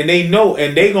and they know,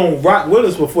 and they gonna rock with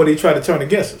us before they try to turn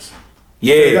against us.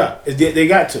 Yeah. They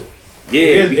got to.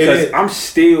 Yeah, because I'm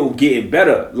still getting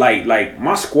better. Like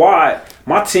my squad,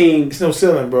 my team. It's no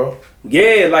ceiling, bro.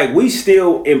 Yeah, like we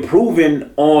still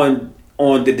improving on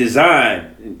the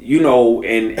design, you know,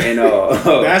 and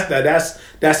that's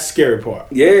the scary part.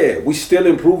 Yeah, we still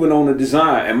improving on the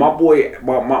design. And my boy,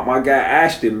 my guy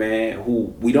Ashton, man,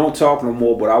 who we don't talk no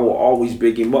more, but I will always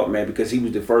big him up, man, because he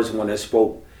was the first one that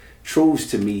spoke truths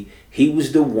to me. He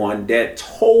was the one that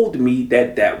told me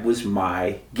that was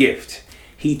my gift.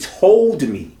 He told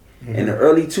me in the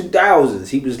early 2000s,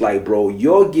 he was like, bro,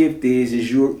 your gift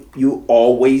is you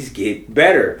always get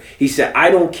better. He said, I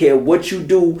don't care what you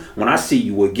do. When I see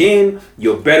you again,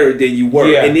 you're better than you were.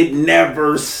 Yeah. And it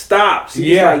never stops.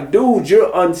 He's like, dude,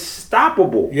 you're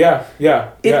unstoppable. Yeah.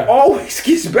 It always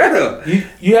gets better.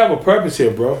 You have a purpose here,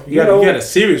 bro. You got a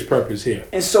serious purpose here.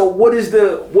 And so what is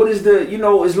the you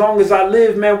know, as long as I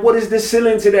live, man, what is the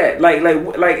ceiling to that? Like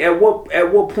at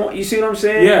what point, you see what I'm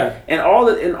saying? Yeah. And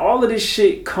all of this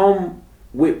shit come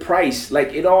with price.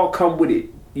 Like, it all come with it.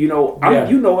 You know,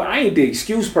 I ain't the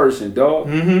excuse person, dog.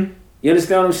 You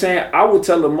understand what I'm saying? I would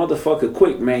tell a motherfucker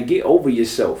quick, man, get over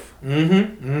yourself.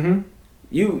 You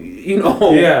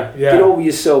know, get over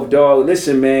yourself, dog.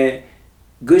 Listen, man,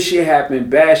 good shit happen,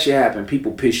 bad shit happen.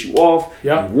 People piss you off.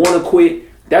 You want to quit.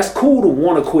 That's cool to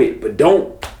want to quit, but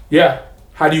don't. Yeah.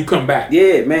 How do you come back?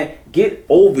 Yeah, man. Get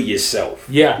over yourself.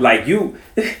 Yeah. Like, you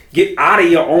get out of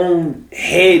your own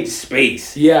head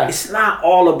space. Yeah. It's not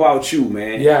all about you,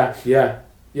 man. Yeah.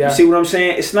 You see what I'm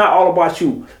saying? It's not all about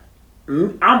you.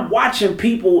 I'm watching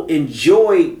people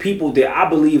enjoy people that I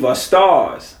believe are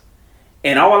stars.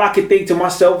 And all I can think to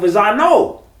myself is, I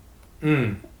know.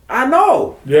 I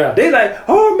know. Yeah. They like,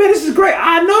 oh man, this is great.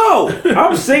 I know.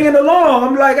 I'm singing along.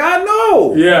 I'm like, I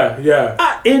know. Yeah.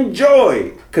 I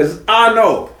enjoy, because I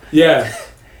know. Yeah.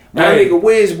 My nigga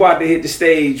Wiz about to hit the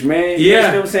stage, man. You know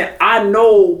what I'm saying? I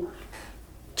know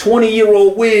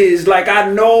 20-year-old Wiz. Like I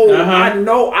know,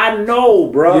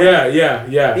 bro.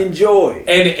 Yeah. Enjoy.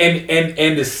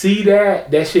 And to see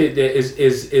that shit that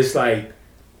is like,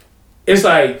 it's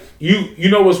like you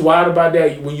know what's wild about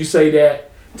that when you say that,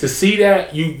 to see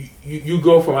that you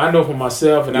go from, I know for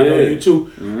myself and I know you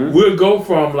too, we'll go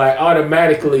from like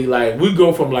automatically, like we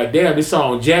go from like, damn, this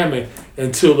song jamming,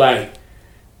 until like,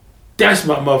 that's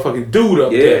my motherfucking dude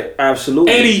up there. Yeah,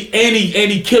 absolutely. And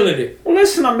he killing it. Well,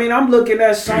 listen, I mean, I'm looking at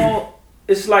that song.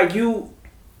 It's like you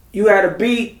had a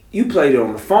beat, you played it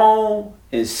on the phone,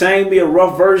 and sang me a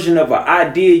rough version of an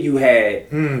idea you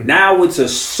had. Now it's a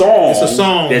song. It's a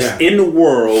song that's in the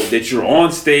world that you're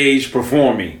on stage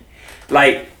performing.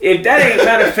 Like, if that ain't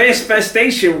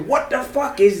manifestation, what the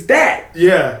fuck is that?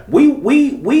 Yeah. We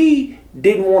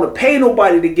didn't want to pay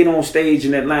nobody to get on stage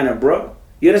in Atlanta, bro.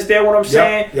 You understand what I'm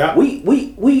saying? Yeah.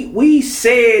 We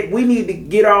said we need to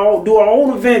do our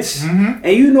own events. And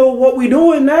you know what we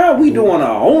doing now? We doing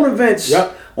our own events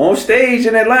on stage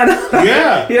in Atlanta.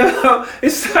 Yeah. You know,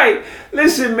 it's like,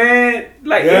 listen, man,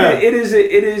 like it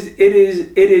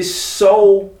is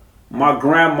so, my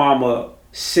grandmama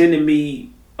sending me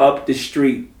up the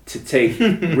street to take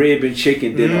rib and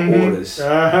chicken dinner orders,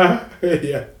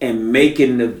 and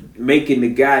making the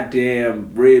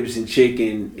goddamn ribs and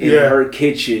chicken in her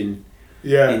kitchen.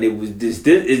 And it was this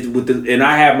is with the, and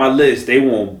I have my list. They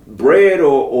want bread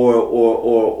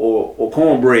or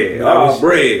cornbread.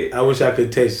 Bread. I wish I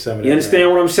could taste some of that. You understand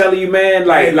what I'm telling you, man?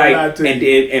 Like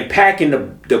and packing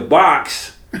the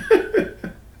box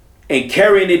and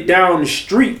carrying it down the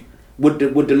street with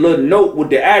the little note with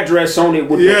the address on it,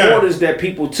 with the orders that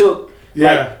people took.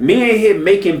 Like, me in here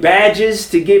making badges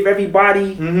to give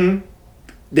everybody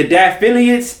the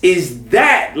affiliates is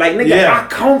that. Like, nigga, I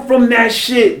come from that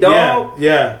shit, dog.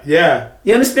 Yeah.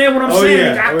 You understand what I'm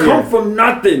saying? Like, I come from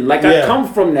nothing. Like, I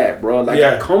come from that, bro. Like,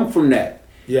 I come from that.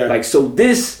 Yeah. Like, so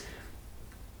this,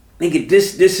 nigga,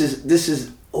 this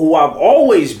is who I've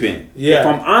always been. Yeah. If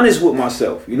I'm honest with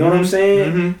myself. You know what I'm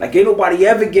saying? Like, ain't nobody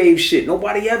ever gave shit.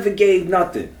 Nobody ever gave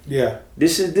nothing. Yeah.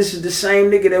 This is the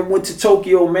same nigga that went to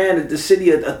Tokyo, man, the city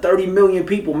of 30 million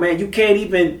people, man. You can't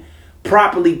even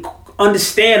properly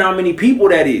understand how many people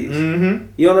that is.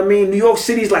 You know what I mean? New York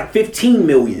City is like 15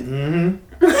 million.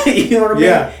 You know what I mean?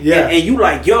 Yeah. And you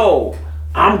like, yo,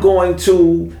 I'm going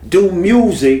to do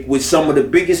music with some of the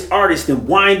biggest artists and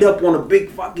wind up on a big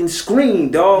fucking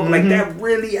screen, dog. Like, that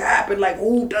really happened. Like,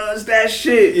 who does that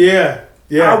shit? Yeah.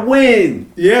 I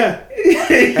win. Yeah.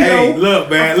 Hey, look,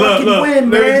 man. Look. Win,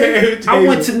 man. I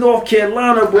went to North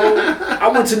Carolina, bro. I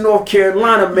went to North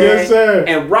Carolina, man. Yes, sir.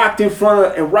 And rocked in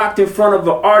front of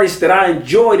an artist that I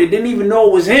enjoyed. And didn't even know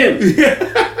it was him.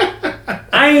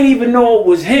 I ain't even know it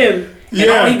was him. And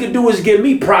all he could do is give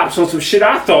me props on some shit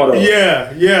I thought of.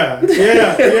 Yeah.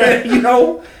 You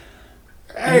know?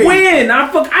 Hey. Win! I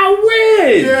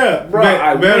win! Yeah, bro.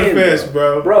 I manifest, win,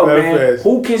 bro. Bro, man,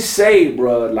 who can say,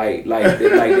 bro? Like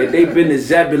that they've been to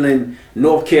Zebulon,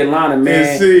 North Carolina,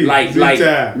 man. Like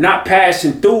not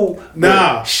passing through.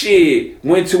 Nah, shit.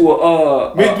 Went to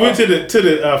went to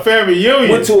the family reunion.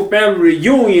 Went to a family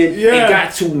reunion and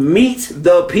got to meet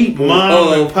the people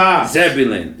of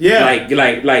Zebulon. Yeah,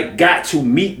 like got to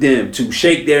meet them, to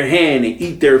shake their hand and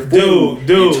eat their food,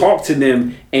 and talk to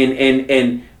them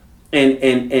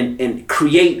and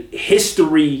create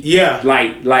history.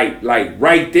 Like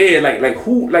right there. Like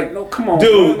who? Like, no, come on,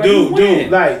 dude.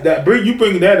 Like that. You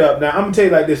bring that up. Now I'm gonna tell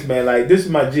you like this, man. Like, this is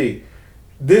my G.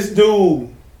 This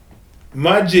dude,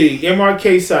 my G,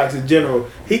 MRK SX in general.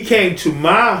 He came to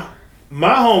my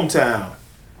hometown.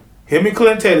 Him and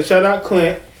Clint Taylor. Shout out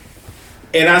Clint.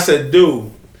 And I said,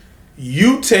 dude,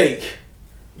 you take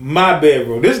my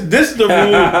bedroom. This is the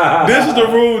room. This is the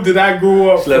room that I grew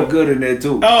up. Slept good in there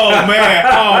too. Oh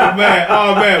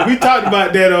man. We talked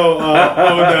about that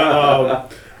on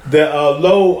the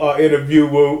low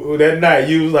interview that night.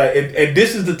 You was like, and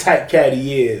this is the type cat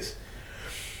he is.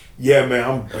 Yeah,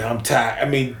 man. I'm tired. I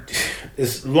mean,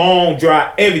 it's long,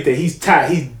 dry, everything. He's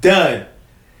tired. He's done.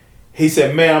 He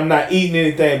said, man, I'm not eating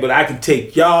anything, but I can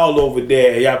take y'all over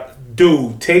there. Y'all,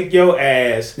 dude, take your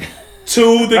ass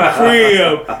to the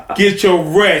crib, get your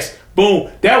rest. Boom.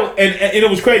 That was, and it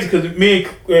was crazy because me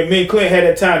and Clint had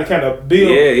that time to kind of build.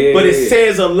 But it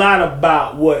says a lot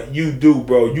about what you do,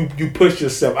 bro. You push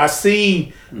yourself. I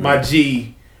seen my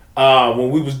G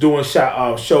when we was doing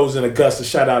shows in Augusta.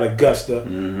 Shout out Augusta.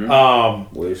 Man.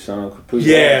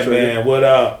 What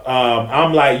up?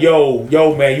 I'm like,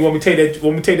 yo, man. You want me to take that?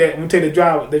 Want me to take the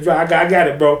drive? I got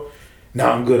it, bro. No,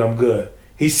 I'm good.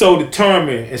 He's so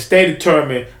determined and stay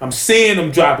determined. I'm seeing him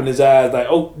dropping his eyes like,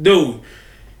 oh, dude,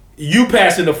 you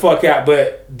passing the fuck out.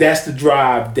 But that's the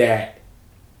drive that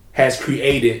has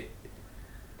created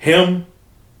him,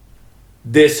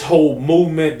 this whole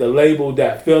movement, the label,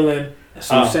 that feeling. That's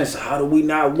what I'm saying. So how do we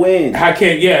not win? How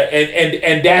can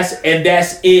and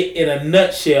that's it in a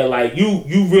nutshell. Like you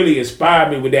really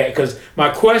inspired me with that, because my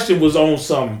question was on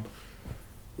some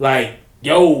like,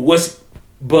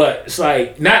 but it's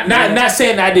like not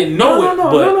saying I didn't know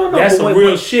but that's some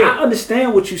real shit. I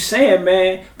understand what you're saying,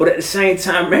 man, but at the same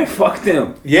time, man, fuck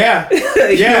them. Yeah,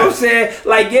 you know what I'm saying?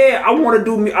 Like, yeah, I want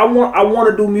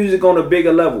to do music on a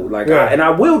bigger level. Like,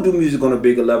 I will do music on a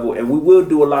bigger level, and we will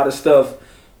do a lot of stuff.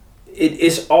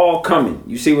 It's all coming.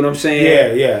 You see what I'm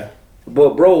saying? Yeah.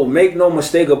 But bro, make no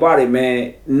mistake about it,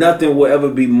 man. Nothing will ever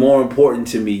be more important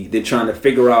to me than trying to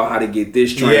figure out how to get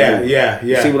this train. Yeah.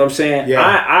 You see what I'm saying?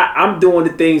 Yeah. I'm doing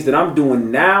the things that I'm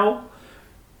doing now.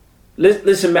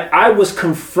 Listen, man. I was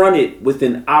confronted with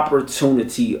an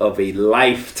opportunity of a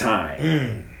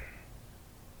lifetime.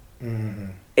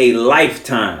 A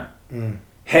lifetime.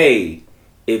 Hey,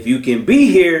 if you can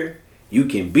be here, you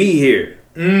can be here.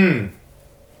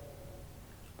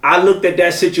 I looked at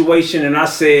that situation and I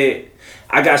said,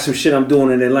 I got some shit I'm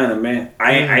doing in Atlanta, man.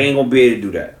 I ain't gonna be able to do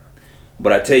that.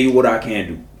 But I tell you what I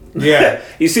can do. Yeah.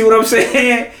 You see what I'm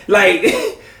saying? Like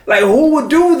who would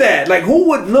do that? Like, who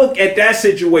would look at that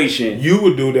situation? You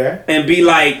would do that. And be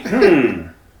like,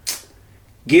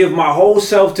 give my whole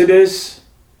self to this,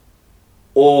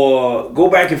 or go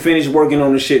back and finish working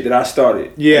on the shit that I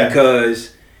started. Yeah.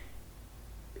 Because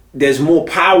there's more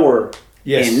power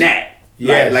in that.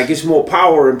 Yes. Like it's more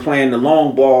power in playing the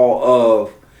long ball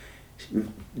of,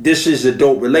 this is a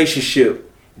dope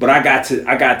relationship, but I got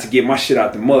to get my shit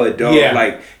out the mud, dog. Yeah.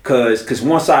 Like, cause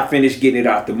once I finish getting it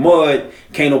out the mud,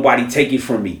 can't nobody take it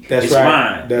from me. It's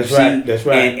mine. That's right. That's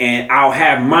right. And I'll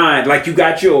have mine, like you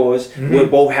got yours. We'll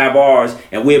both have ours,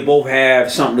 and we'll both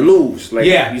have something to lose. Like,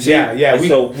 you see? Yeah.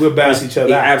 We'll balance each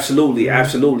other out. Absolutely.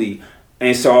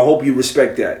 And so I hope you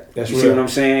respect that. That's you real. See what I'm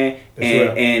saying?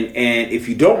 And if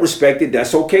you don't respect it,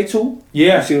 that's okay too.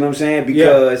 Yeah. You see what I'm saying?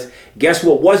 Because guess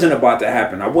what wasn't about to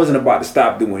happen? I wasn't about to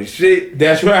stop doing shit.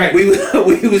 That's right. We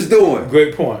was doing.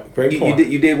 Great point.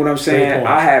 You did what I'm saying?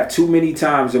 I have too many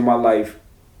times in my life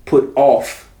put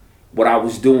off what I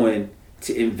was doing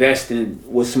to invest in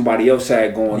what somebody else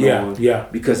had going on. Yeah.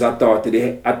 Because I thought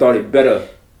it better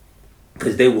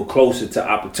because they were closer to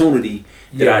opportunity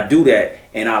that I do that.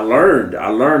 And I learned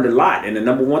a lot. And the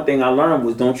number one thing I learned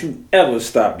was, don't you ever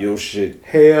stop your shit.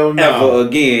 Hell no. Ever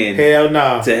again. Hell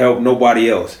no. To help nobody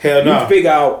else. Hell no. You figure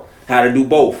out how to do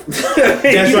both.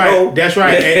 That's right. That's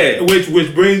right. Yeah. And which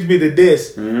brings me to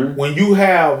this. When you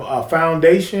have a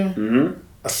foundation,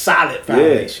 a solid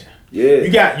foundation.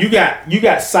 Yeah. You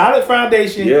got solid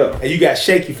foundation, and you got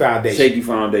shaky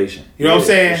foundation. You know what I'm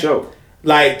saying? For sure.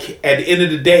 Like, at the end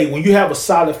of the day, when you have a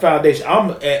solid foundation,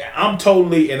 I'm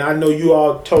totally, and I know you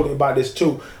all totally about this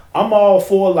too. I'm all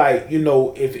for, like, you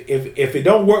know, if it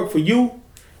don't work for you,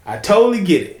 I totally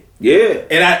get it. Yeah.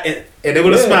 And they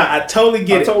with a smile, I totally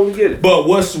get it. But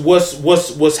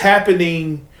what's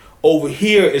happening over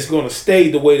here is going to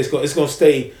stay the way it's going to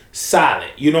stay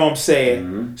solid. You know what I'm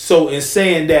saying? So in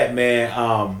saying that,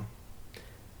 man,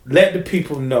 let the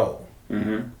people know.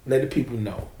 Let the people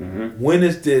know. When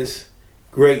is this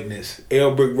Greatness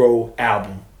L Brick Road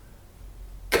album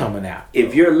coming out?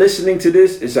 If you're listening to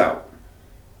this, it's out.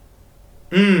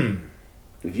 If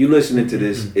you're listening to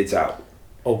this, it's out.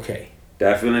 Okay.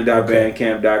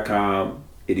 Thatfeeling.bandcamp.com.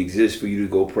 It exists for you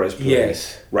to go press play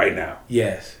right now.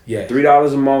 Yes.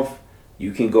 $3 a month.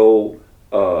 You can go.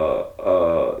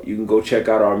 You can go check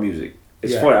out our music.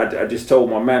 It's funny. I just told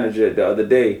my manager the other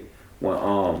day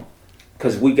when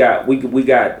because we got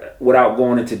without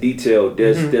going into detail,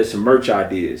 there's some merch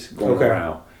ideas going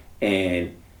around,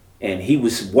 and he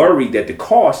was worried that the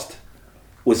cost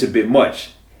was a bit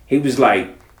much. He was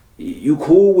like, "You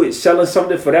cool with selling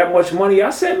something for that much money?" I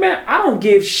said, "Man, I don't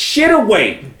give shit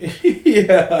away."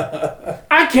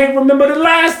 I can't remember the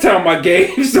last time I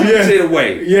gave some shit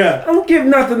away. I don't give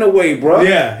nothing away, bro.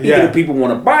 Either people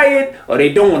want to buy it or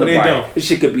they don't want to buy it. This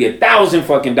shit could be $1,000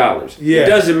 fucking dollars. It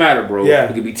doesn't matter, bro.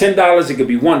 It could be $10. It could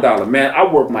be $1. Man, I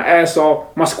work my ass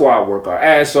off. My squad work our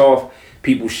ass off.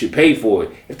 People should pay for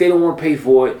it. If they don't want to pay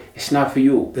for it, it's not for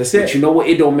you. That's it. But you know what?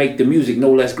 It don't make the music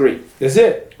no less great. That's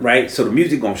it. Right? So the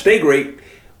music gonna stay great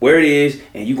where it is,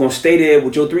 and you gonna stay there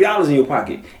with your $3 in your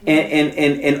pocket,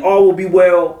 and all will be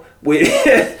well with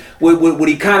with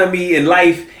economy and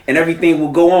life, and everything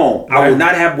will go on. I will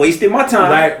not have wasted my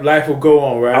time. Life will go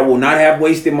on, right? I will not have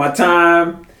wasted my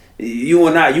time. You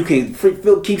and I, you can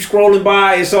keep scrolling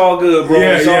by. It's all good, bro.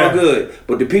 It's all good.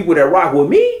 But the people that rock with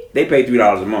me, they pay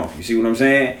 $3 a month. You see what I'm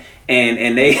saying?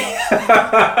 And they,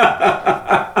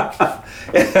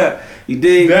 You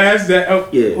dig? That's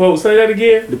that. Yeah. Well, say that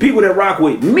again. The people that rock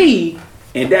with me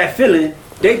and that feeling,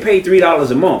 they pay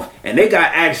 $3 a month, and they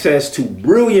got access to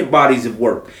brilliant bodies of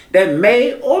work that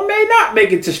may or may not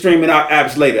make it to streaming out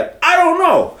apps later. I don't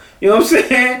know. You know what I'm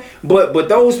saying? But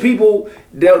those people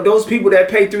that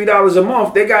pay $3 a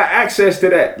month, they got access to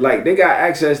that. Like, they got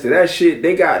access to that shit.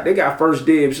 They got first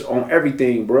dibs on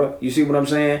everything, bro. You see what I'm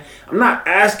saying? I'm not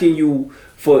asking you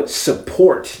for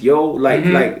support, yo. Like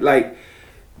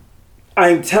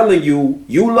I'm telling you,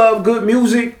 you love good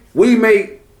music. We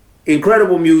make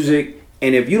incredible music.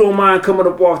 And if you don't mind coming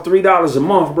up off $3 a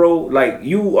month, bro, like,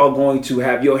 you are going to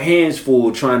have your hands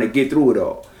full trying to get through it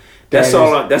all. That's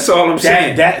all I'm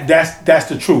saying. That's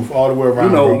the truth all the way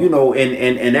around. You know,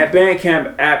 and that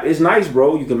Bandcamp app is nice,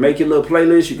 bro. You can make your little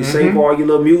playlist. You can save all your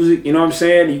little music. You know what I'm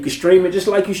saying? You can stream it just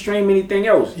like you stream anything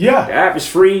else. Yeah. The app is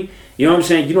free. You know what I'm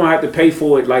saying? You don't have to pay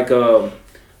for it like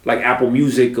Apple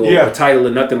Music or Tidal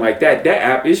or nothing like that. That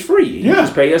app is free. You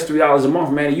just pay us $3 a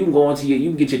month, man. And you can go into you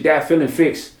can get your Dat Feeling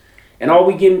fix. And all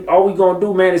we gonna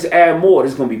do, man, is add more.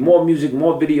 There's gonna be more music,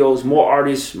 more videos, more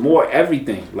artists, more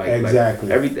everything.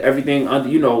 Everything under,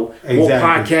 more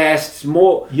podcasts,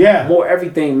 more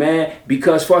everything, man.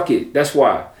 Because fuck it, that's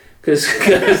why. Because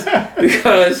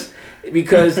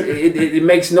it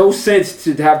makes no sense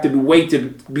to have to wait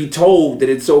to be told that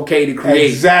it's okay to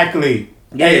create. Exactly.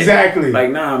 Yeah, exactly. Like,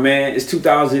 nah, man, it's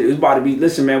 2000. It's about to be.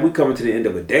 Listen, man, we coming to the end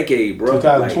of a decade, bro.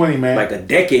 2020, man. Like a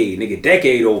decade, nigga,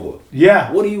 decade over.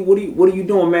 Yeah. What are you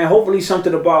doing, man? Hopefully,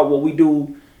 something about what we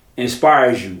do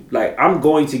inspires you. Like, I'm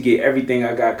going to get everything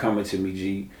I got coming to me,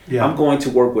 G. Yeah. I'm going to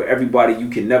work with everybody you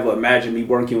can never imagine me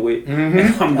working with. And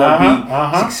I'm going to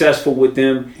be successful with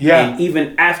them. Yeah. And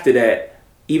even after that,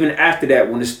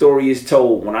 when the story is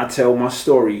told, when I tell my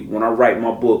story, when I write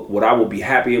my book, what I will be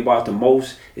happy about the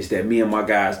most is that me and my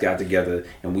guys got together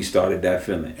and we started Dat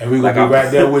Feeling. And we're going to be right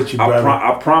there with you, brother.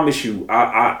 I promise you,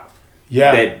 that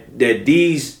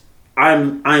these,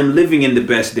 I'm living in the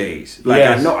best days. Like,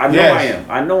 I know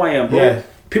I am, bro. Yes.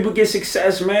 People get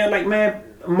success, man. Like, man,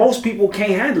 most people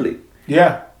can't handle it.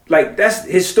 Yeah. Like, that's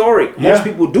historic. Most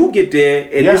people do get there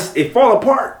and it fall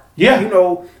apart. Yeah. You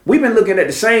know, we've been looking at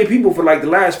the same people for like the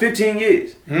last 15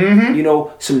 years. You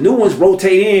know, some new ones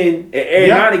rotate in every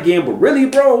now and again, but really,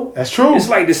 bro, that's true. It's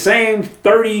like the same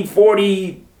 30,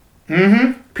 40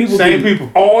 people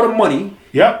getting all the money.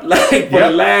 Yep. Like for the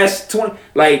last 20,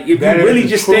 like if that you really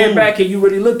just stand back and you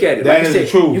really look at it, that like I said,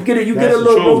 true. you get a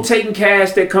little rotating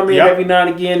cast that come in every now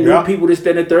and again, new people that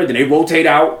stand in third, then they rotate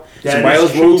out. Somebody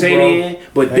else rotate in,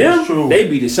 but they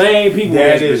be the same people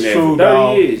that that's been there for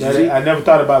 30 years. I never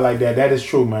thought about it like that. That is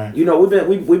true, man. You know,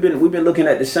 we've been looking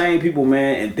at the same people,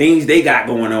 man, and things they got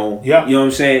going on. Yeah. You know what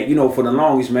I'm saying? You know, for the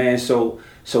longest, man. So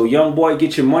young boy,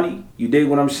 get your money. You dig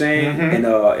what I'm saying?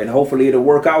 And hopefully it'll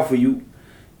work out for you.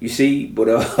 You see, but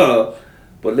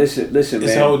listen, it's man.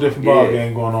 It's a whole different ball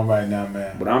game going on right now,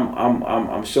 man. But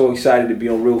I'm so excited to be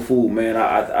on Real Food, man.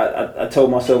 I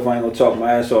told myself I ain't gonna talk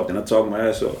my ass off, then I talk my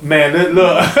ass off. Man,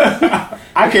 look,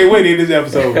 I can't wait to hear this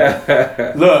episode.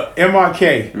 Look,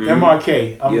 MRK, I'm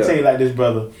gonna tell you like this,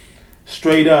 brother.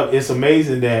 Straight up, it's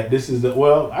amazing that this is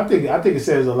I think it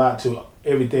says a lot to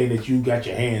everything that you got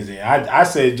your hands in. I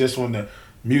said just on the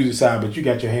music side, but you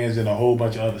got your hands in a whole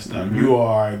bunch of other stuff. You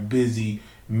are a busy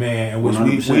man, and which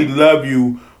we love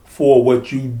you for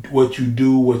what you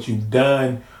do, what you've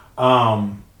done.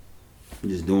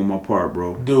 Just doing my part,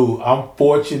 bro. Dude, I'm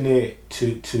fortunate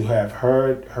to have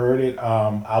heard it.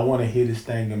 I want to hear this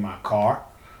thing in my car.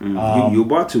 You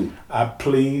about to? I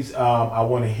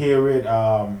want to hear it,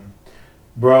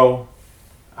 bro.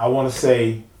 I want to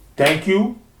say thank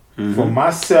you for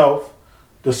myself,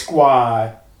 the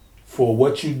squad, for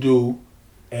what you do,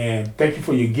 and thank you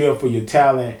for your gift, for your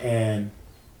talent, and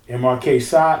MRK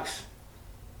Socks.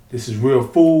 This is Real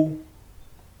Food.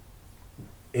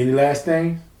 Any last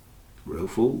thing? Real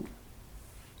Food.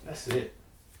 That's it.